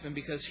life, and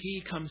because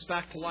He comes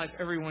back to life,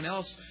 everyone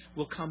else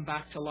will come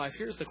back to life.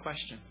 Here's the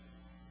question.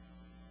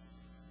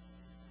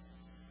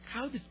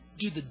 How do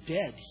the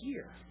dead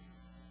hear?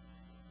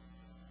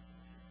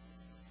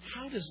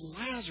 How does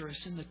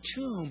Lazarus in the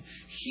tomb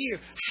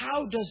hear?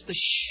 How does the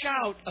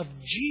shout of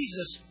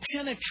Jesus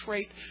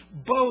penetrate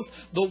both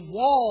the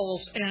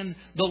walls and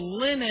the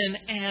linen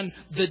and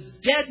the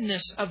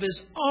deadness of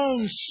His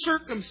own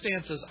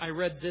circumstances? I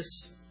read this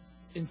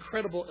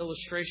incredible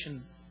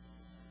illustration.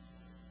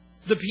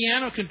 The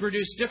piano can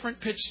produce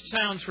different pitched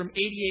sounds from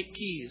 88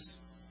 keys.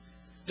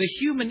 The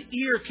human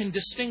ear can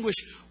distinguish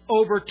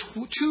over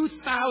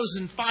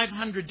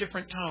 2,500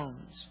 different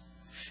tones.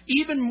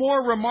 Even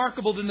more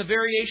remarkable than the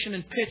variation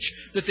in pitch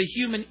that the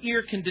human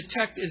ear can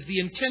detect is the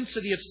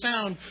intensity of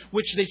sound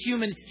which the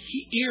human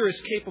ear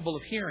is capable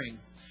of hearing.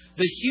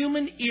 The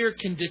human ear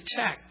can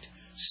detect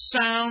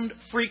sound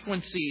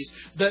frequencies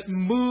that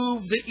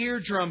move the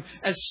eardrum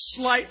as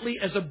slightly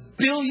as a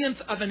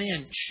billionth of an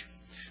inch.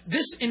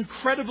 This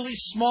incredibly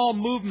small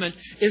movement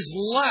is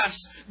less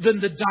than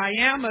the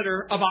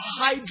diameter of a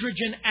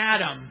hydrogen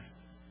atom.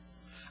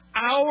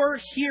 Our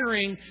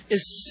hearing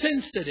is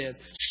sensitive,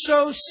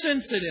 so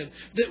sensitive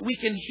that we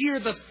can hear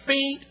the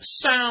faint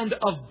sound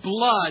of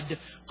blood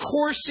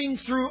coursing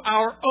through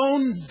our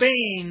own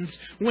veins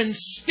when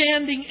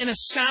standing in a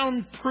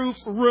soundproof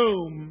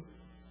room.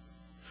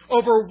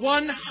 Over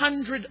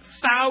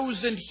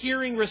 100,000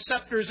 hearing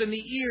receptors in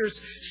the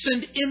ears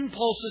send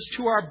impulses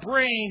to our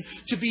brain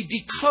to be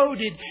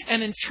decoded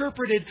and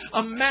interpreted.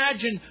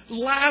 Imagine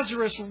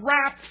Lazarus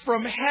wrapped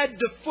from head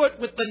to foot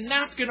with the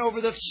napkin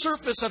over the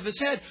surface of his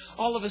head.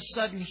 All of a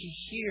sudden he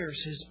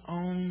hears his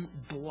own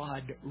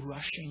blood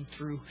rushing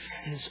through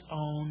his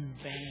own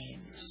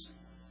veins.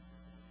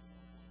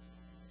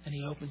 And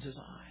he opens his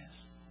eyes.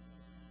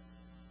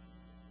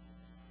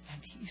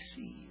 And he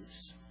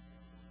sees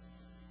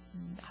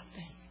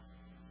nothing.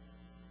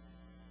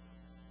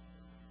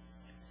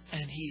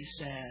 And he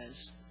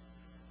says,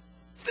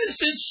 "This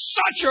is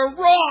such a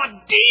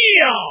raw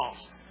deal!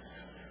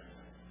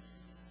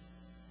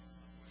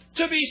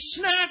 To be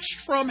snatched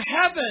from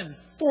heaven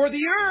for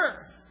the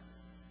earth.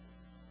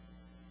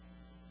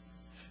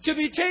 To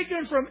be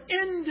taken from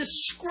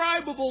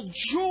indescribable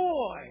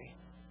joy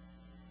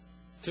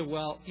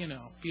to,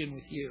 being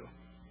with you."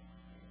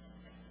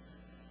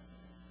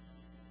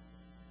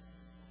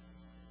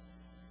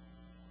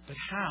 But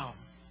how?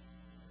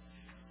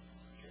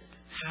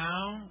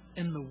 How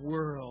in the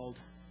world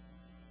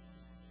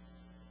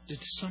did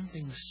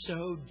something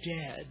so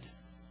dead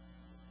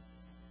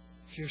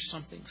hear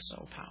something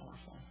so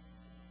powerful?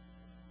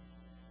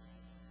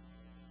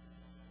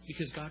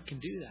 Because God can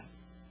do that.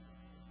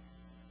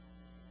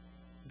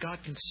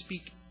 God can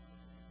speak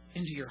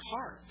into your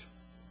heart.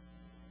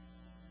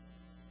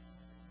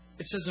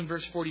 It says in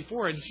verse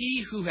 44, "And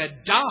he who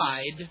had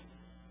died,"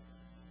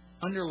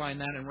 underline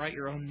that and write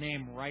your own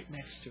name right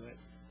next to it.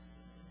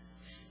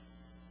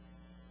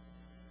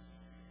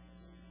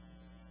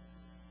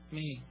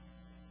 Me.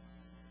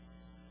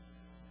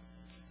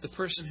 The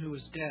person who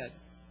was dead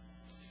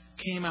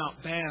came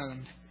out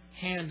bound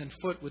hand and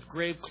foot with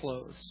grave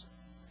clothes,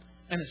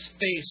 and his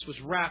face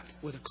was wrapped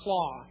with a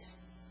cloth.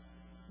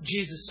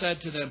 Jesus said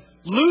to them,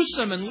 "Loose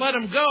him and let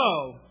him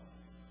go."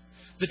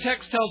 The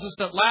text tells us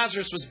that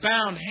Lazarus was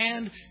bound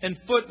hand and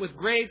foot with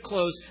grave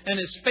clothes, and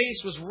his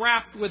face was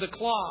wrapped with a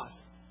cloth.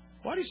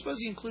 Why do you suppose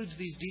he includes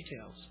these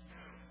details?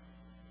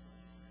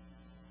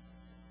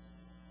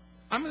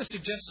 I'm going to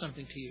suggest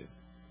something to you,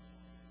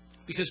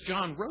 because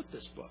John wrote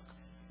this book.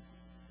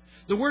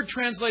 The word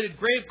translated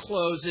grave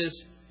clothes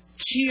is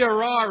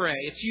chiarare.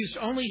 It's used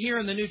only here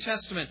in the New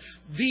Testament.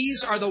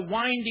 These are the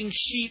winding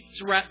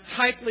sheets wrapped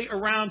tightly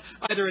around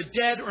either a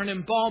dead or an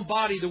embalmed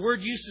body. The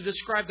word used to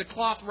describe the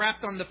cloth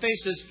wrapped on the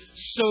face is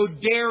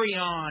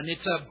sodarion.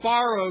 It's a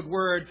borrowed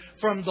word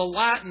from the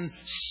Latin.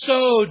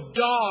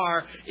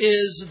 Sodar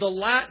is the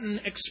Latin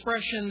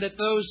expression that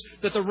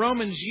the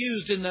Romans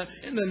used in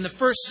the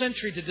first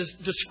century to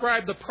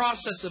describe the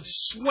process of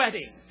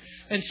sweating.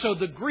 And so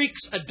the Greeks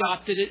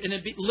adopted it, and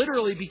it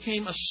literally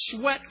became a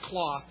sweat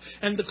cloth.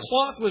 And the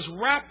cloth was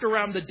wrapped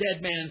around the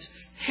dead man's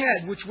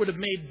head, which would have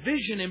made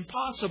vision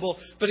impossible.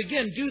 But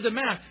again, do the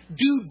math.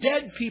 Do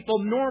dead people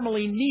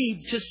normally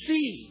need to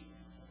see?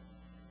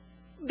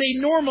 They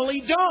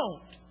normally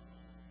don't.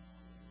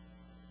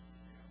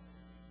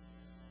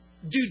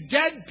 Do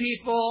dead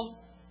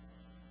people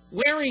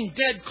wearing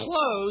dead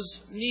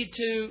clothes need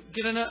to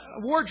get a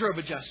wardrobe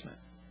adjustment?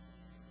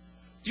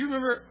 Do you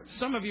remember,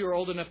 some of you are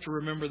old enough to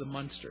remember the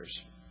Munsters.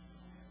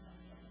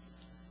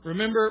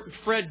 Remember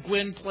Fred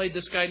Gwynne played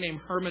this guy named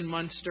Herman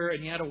Munster,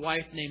 and he had a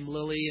wife named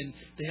Lily, and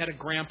they had a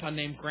grandpa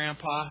named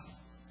Grandpa.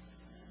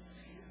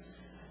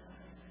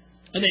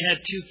 And they had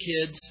 2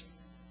 kids.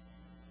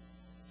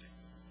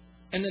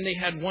 And then they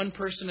had one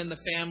person in the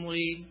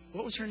family,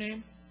 what was her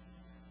name?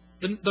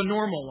 The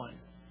normal one.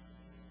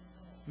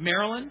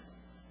 Marilyn?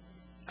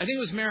 I think it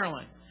was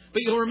Marilyn.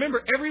 But you'll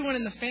remember everyone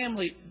in the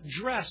family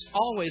dressed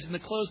always in the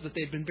clothes that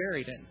they'd been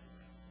buried in.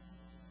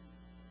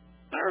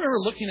 I remember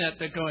looking at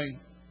that going,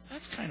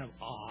 that's kind of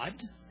odd.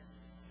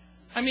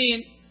 I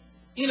mean,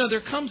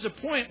 there comes a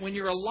point when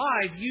you're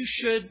alive, you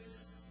should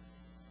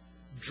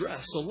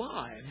dress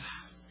alive.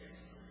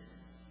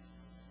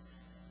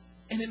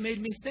 And it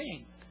made me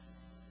think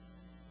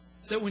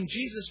that when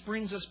Jesus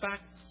brings us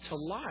back to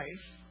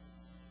life,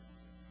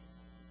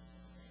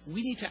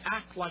 we need to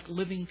act like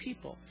living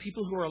people.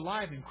 People who are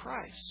alive in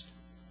Christ.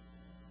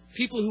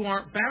 People who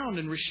aren't bound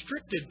and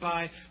restricted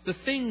by the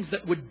things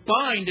that would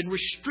bind and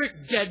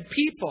restrict dead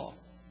people.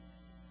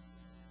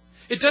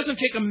 It doesn't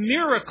take a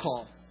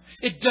miracle.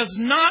 It does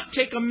not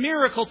take a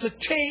miracle to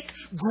take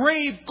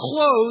grave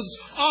clothes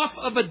off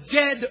of a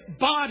dead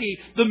body.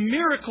 The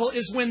miracle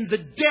is when the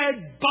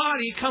dead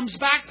body comes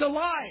back to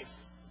life.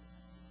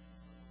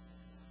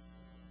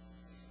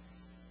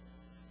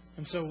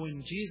 And so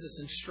when Jesus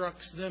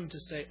instructs them to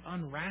say,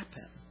 unwrap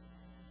him,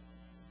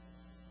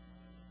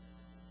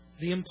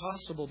 the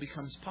impossible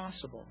becomes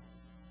possible.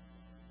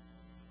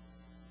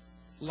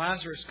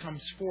 Lazarus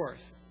comes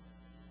forth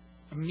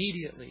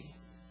immediately,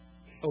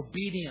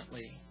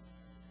 obediently,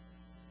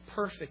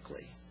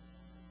 perfectly,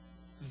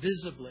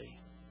 visibly,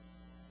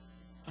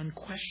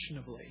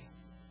 unquestionably.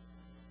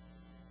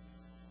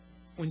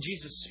 when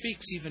Jesus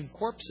speaks, even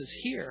corpses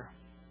hear.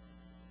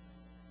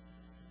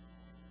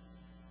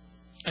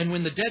 And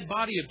when the dead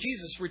body of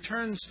Jesus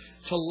returns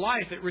to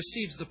life, it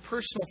receives the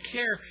personal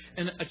care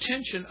and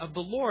attention of the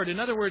Lord. In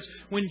other words,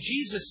 when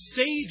Jesus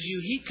saves you,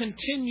 He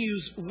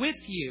continues with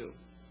you.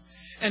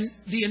 And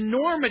the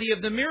enormity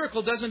of the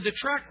miracle doesn't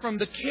detract from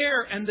the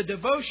care and the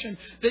devotion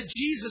that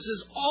Jesus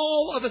is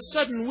all of a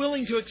sudden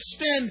willing to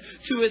extend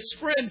to His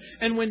friend.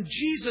 And when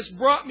Jesus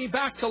brought me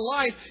back to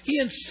life, He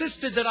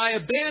insisted that I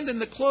abandon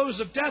the clothes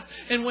of death.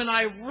 And when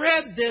I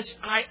read this,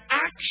 I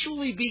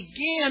actually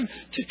began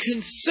to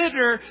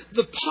consider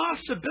the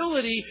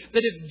possibility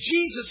that if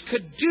Jesus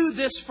could do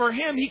this for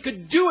Him, He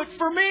could do it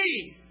for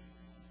me.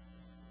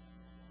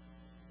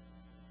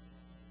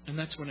 And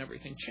that's when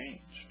everything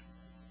changed.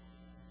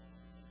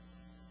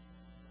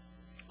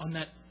 On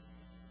that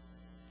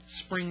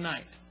spring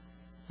night,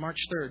 March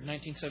 3rd,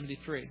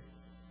 1973,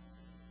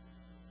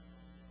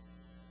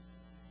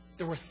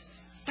 there were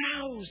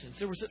thousands.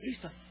 There was at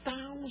least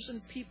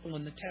 1,000 people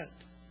in the tent.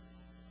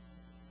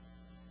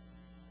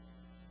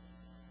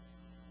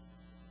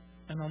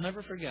 And I'll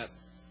never forget,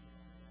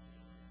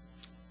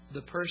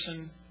 the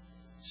person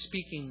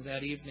speaking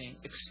that evening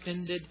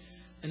extended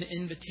an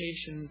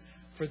invitation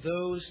for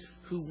those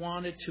who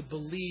wanted to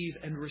believe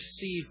and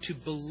receive, to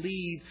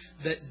believe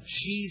that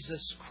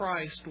Jesus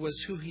Christ was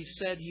who He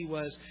said He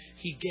was.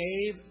 He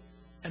gave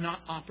an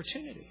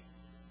opportunity.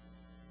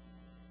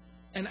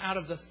 And out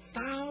of the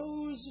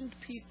 1,000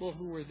 people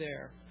who were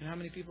there, and how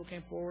many people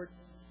came forward?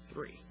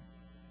 3.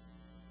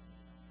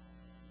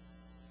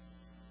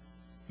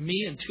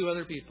 Me and 2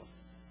 other people.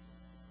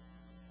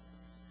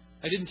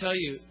 I didn't tell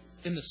you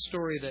in the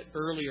story that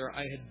earlier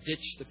I had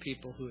ditched the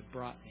people who had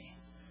brought me.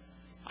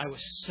 I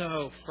was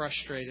so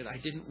frustrated. I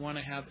didn't want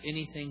to have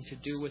anything to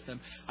do with them.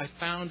 I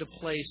found a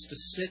place to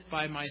sit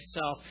by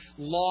myself,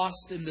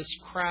 lost in this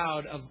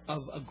crowd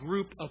of a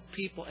group of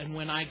people. And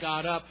when I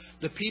got up,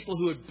 the people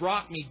who had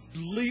brought me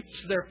leaped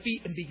to their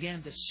feet and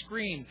began to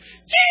scream,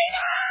 "Gino!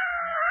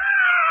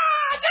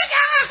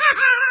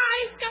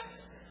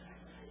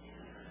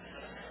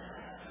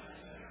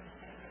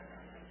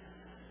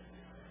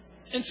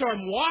 And so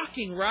I'm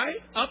walking right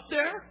up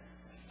there.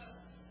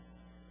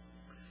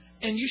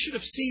 And you should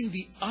have seen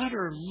the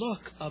utter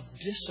look of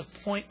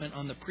disappointment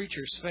on the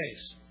preacher's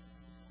face.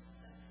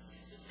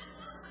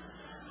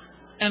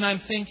 And I'm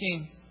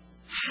thinking,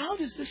 how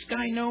does this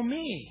guy know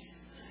me?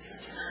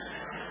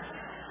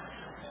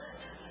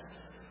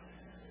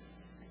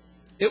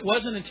 It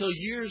wasn't until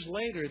years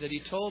later that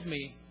he told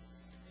me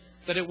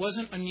that it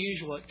wasn't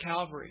unusual at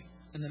Calvary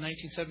in the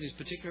 1970s,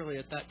 particularly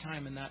at that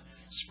time in that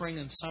spring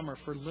and summer,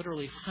 for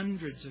literally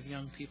hundreds of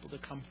young people to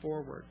come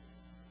forward.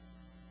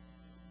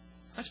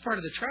 That's part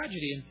of the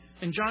tragedy.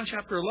 In John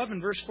chapter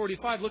 11, verse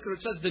 45, look at what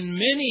it says. Then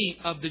many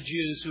of the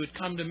Jews who had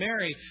come to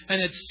Mary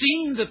and had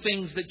seen the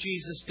things that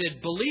Jesus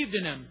did believed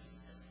in Him.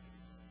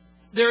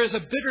 There is a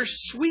bitter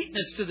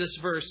sweetness to this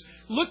verse.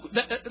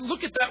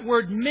 Look at that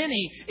word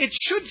many. It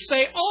should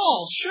say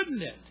all,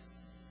 shouldn't it?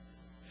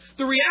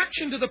 The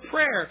reaction to the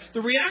prayer,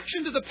 the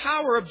reaction to the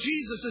power of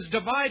Jesus is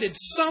divided.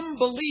 Some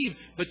believe,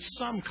 but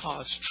some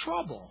cause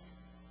trouble.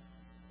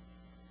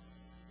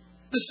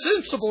 The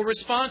sensible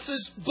response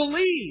is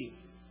believe.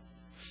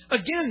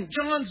 Again,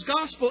 John's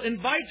gospel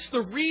invites the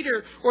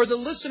reader or the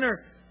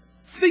listener,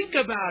 think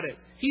about it.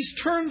 He's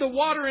turned the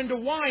water into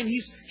wine.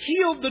 He's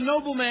healed the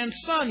nobleman's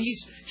son.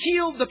 He's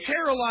healed the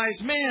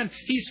paralyzed man.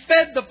 He's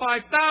fed the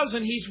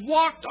 5,000. He's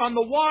walked on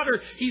the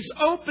water. He's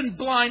opened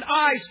blind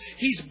eyes.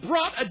 He's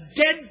brought a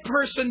dead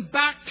person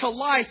back to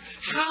life.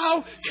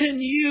 How can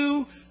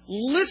you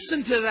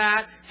listen to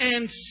that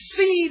and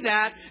see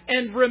that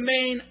and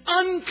remain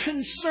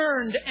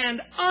unconcerned and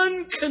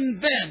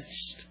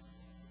unconvinced?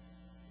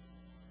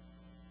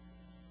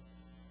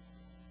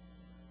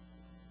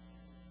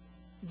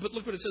 But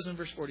look what it says in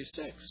verse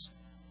 46.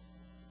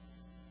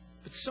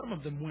 But some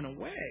of them went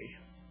away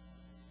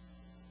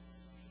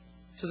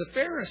to the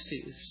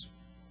Pharisees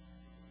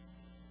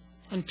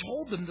and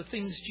told them the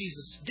things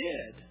Jesus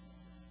did.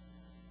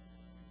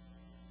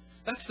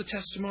 That's the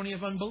testimony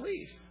of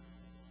unbelief.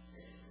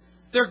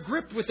 They're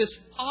gripped with this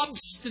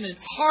obstinate,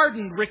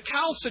 hardened,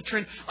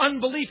 recalcitrant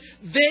unbelief.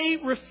 They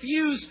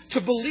refuse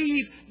to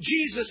believe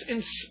Jesus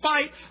in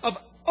spite of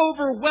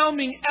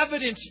overwhelming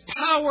evidence,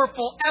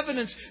 powerful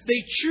evidence.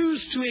 They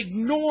choose to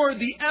ignore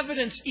the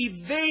evidence,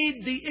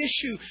 evade the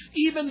issue,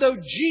 even though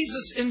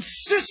Jesus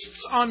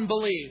insists on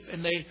belief.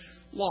 And they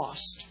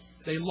lost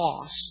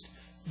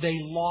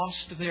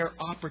their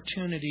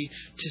opportunity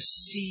to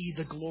see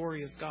the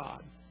glory of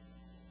God.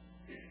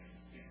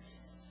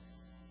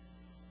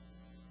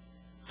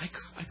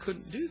 I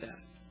couldn't do that.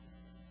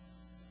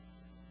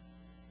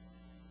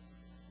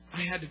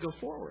 I had to go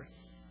forward.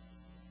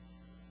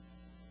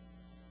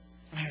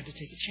 I had to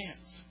take a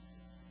chance.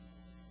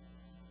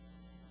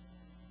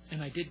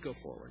 And I did go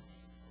forward.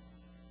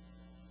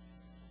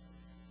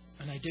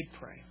 And I did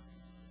pray.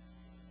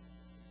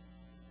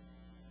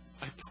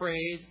 I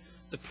prayed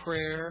the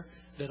prayer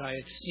that I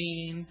had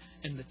seen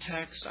in the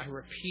text. I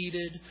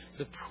repeated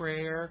the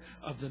prayer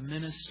of the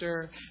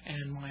minister,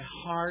 and my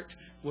heart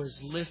was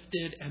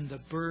lifted, and the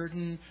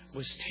burden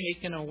was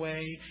taken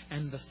away,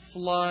 and the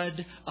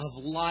flood of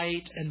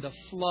light and the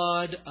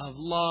flood of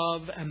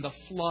love and the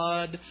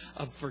flood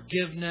of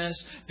forgiveness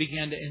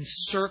began to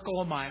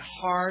encircle my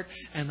heart,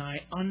 and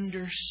I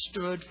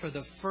understood for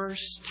the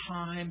first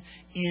time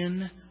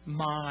in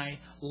my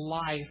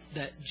life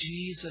that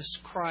Jesus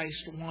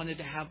Christ wanted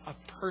to have a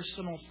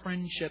personal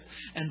friendship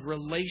and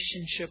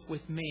relationship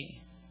with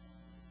me.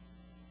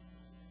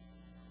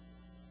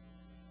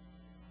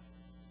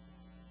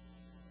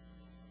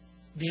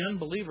 The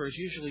unbeliever is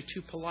usually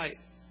too polite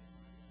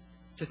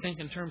to think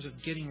in terms of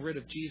getting rid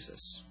of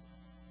Jesus.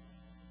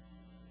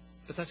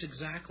 But that's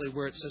exactly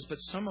where it says, but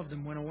some of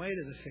them went away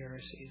to the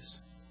Pharisees.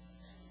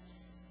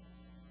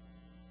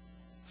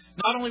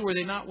 Not only were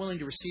they not willing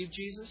to receive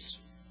Jesus,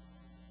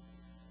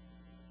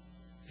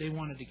 they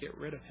wanted to get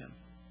rid of Him.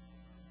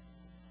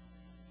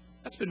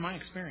 That's been my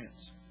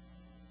experience.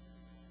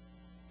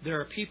 There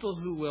are people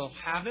who will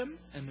have Him,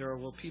 and there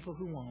will people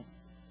who won't.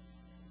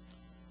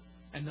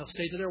 And they'll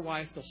say to their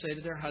wife, they'll say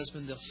to their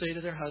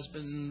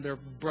husband, their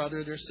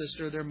brother, their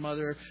sister, their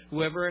mother,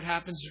 whoever it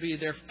happens to be,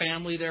 their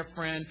family, their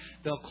friend,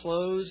 they'll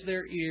close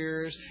their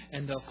ears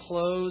and they'll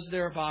close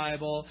their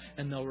Bible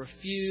and they'll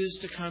refuse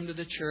to come to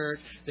the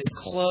church. They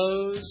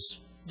close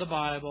the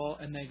Bible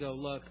and they go,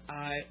 look,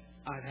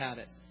 I've had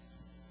it.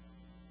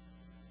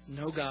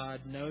 No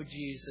God, no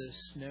Jesus,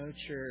 no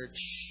church.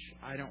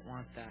 I don't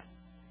want that.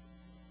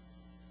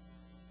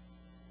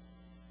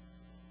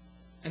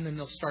 And then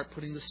they'll start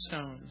putting the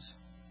stones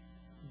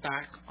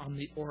back on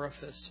the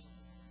orifice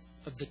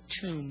of the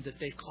tomb that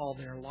they call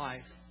their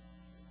life.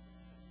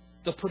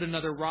 They'll put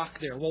another rock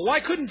there. Well, why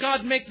couldn't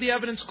God make the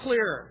evidence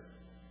clearer?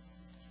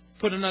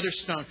 Put another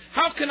stone.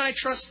 How can I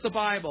trust the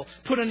Bible?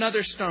 Put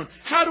another stone.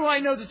 How do I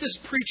know that this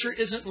preacher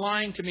isn't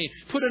lying to me?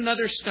 Put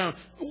another stone.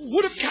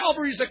 What if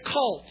Calvary's a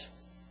cult?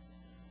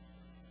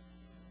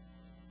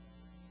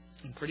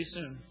 And pretty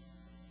soon,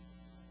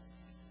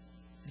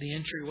 the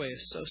entryway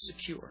is so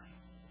secure.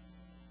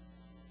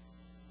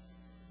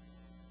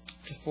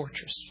 It's a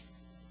fortress.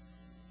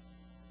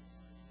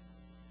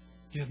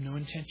 You have no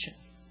intention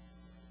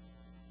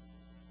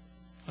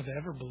of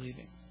ever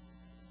believing.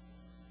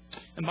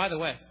 And by the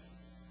way,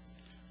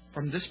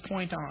 from this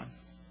point on,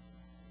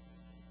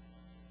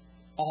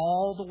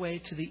 all the way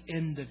to the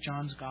end of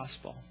John's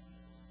Gospel,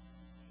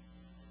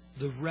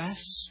 the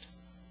rest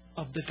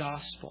of the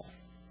Gospel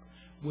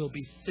will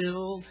be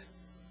filled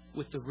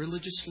with the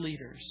religious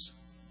leaders'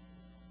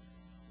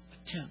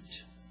 attempt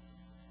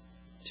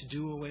to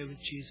do away with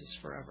Jesus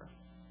forever.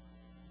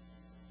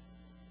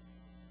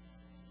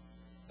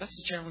 That's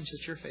the challenge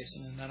that you're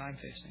facing and that I'm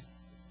facing.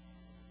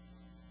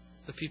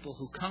 The people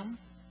who come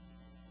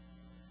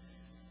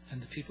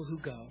and the people who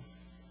go.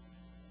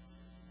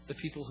 The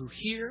people who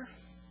hear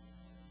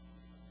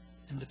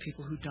and the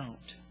people who don't.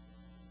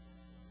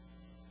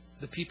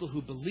 The people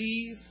who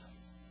believe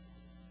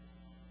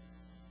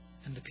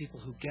and the people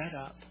who get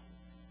up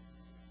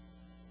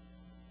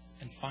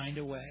and find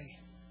a way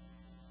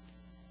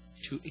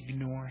to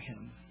ignore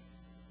Him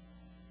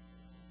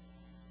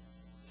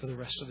for the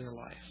rest of their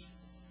life.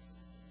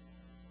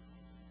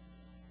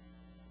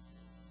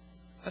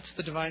 That's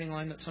the dividing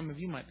line that some of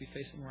you might be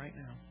facing right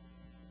now.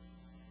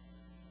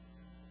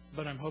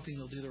 But I'm hoping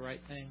you'll do the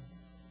right thing.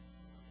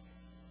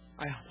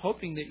 I'm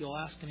hoping that you'll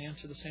ask and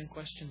answer the same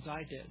questions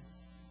I did.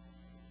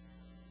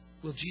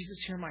 Will Jesus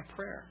hear my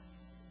prayer?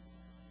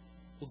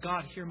 Will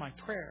God hear my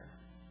prayer?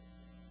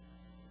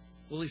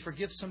 Will He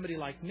forgive somebody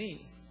like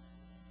me?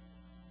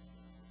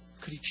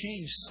 Could He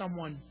change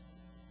someone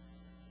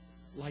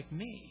like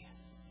me?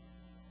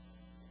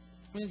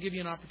 I'm going to give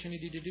you an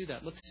opportunity to do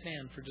that. Let's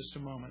stand for just a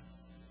moment.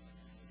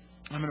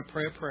 I'm going to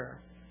pray a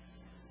prayer.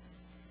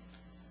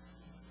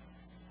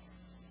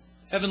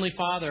 Heavenly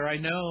Father, I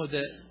know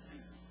that,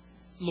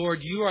 Lord,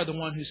 You are the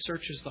one who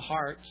searches the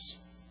hearts.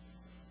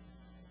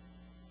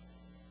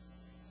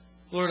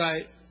 Lord,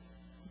 I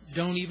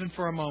don't even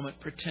for a moment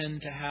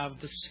pretend to have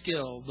the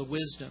skill, the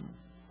wisdom,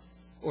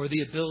 or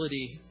the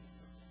ability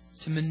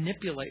to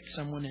manipulate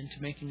someone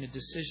into making a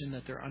decision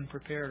that they're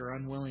unprepared or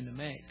unwilling to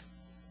make.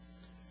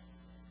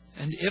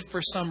 And if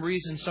for some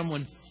reason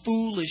someone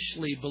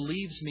foolishly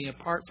believes me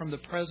apart from the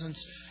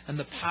presence and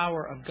the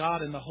power of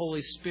God and the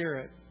Holy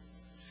Spirit,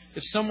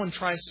 if someone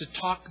tries to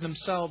talk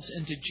themselves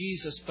into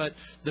Jesus, but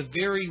the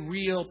very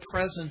real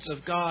presence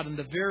of God and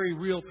the very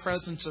real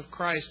presence of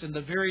Christ and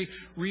the very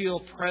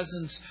real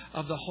presence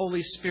of the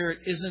Holy Spirit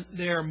isn't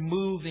there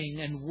moving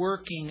and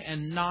working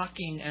and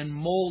knocking and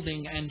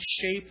molding and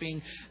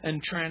shaping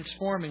and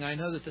transforming, I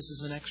know that this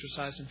is an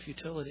exercise in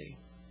futility.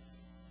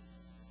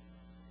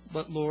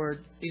 But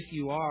Lord, if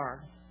You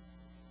are,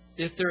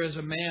 if there is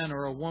a man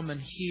or a woman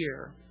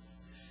here,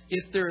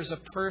 if there is a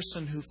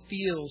person who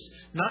feels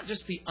not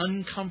just the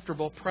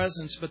uncomfortable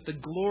presence, but the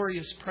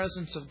glorious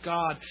presence of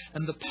God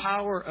and the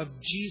power of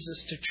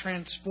Jesus to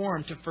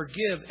transform, to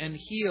forgive and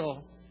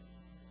heal,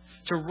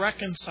 to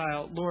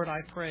reconcile, Lord, I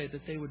pray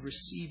that they would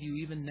receive You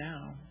even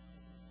now.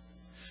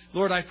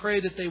 Lord, I pray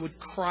that they would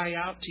cry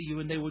out to You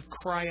and they would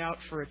cry out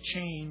for a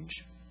change.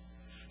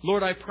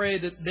 Lord, I pray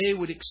that they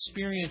would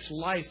experience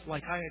life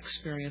like I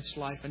experienced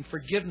life, and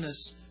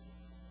forgiveness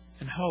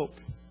and hope.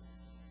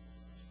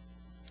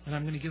 And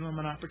I'm going to give them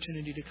an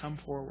opportunity to come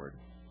forward.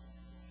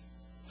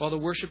 While the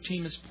worship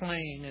team is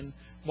playing, and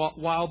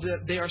while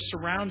they are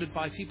surrounded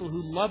by people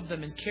who love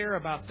them and care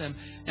about them,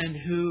 and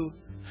who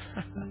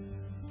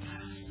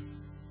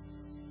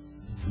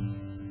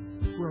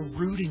are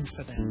rooting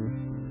for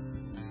them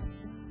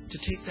to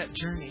take that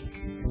journey.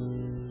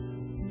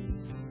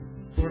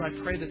 Lord, I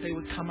pray that they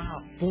would come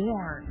out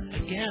born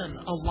again,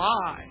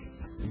 alive.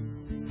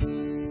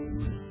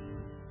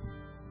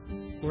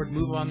 Lord,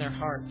 move on their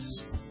hearts.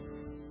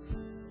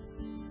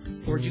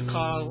 Lord, You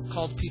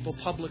called people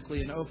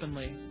publicly and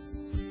openly.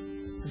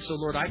 And so,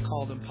 Lord, I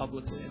call them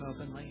publicly and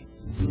openly.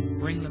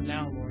 Bring them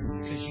now,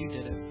 Lord, because You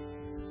did it.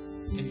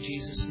 In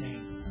Jesus'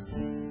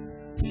 name.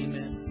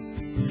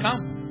 Amen.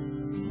 Come.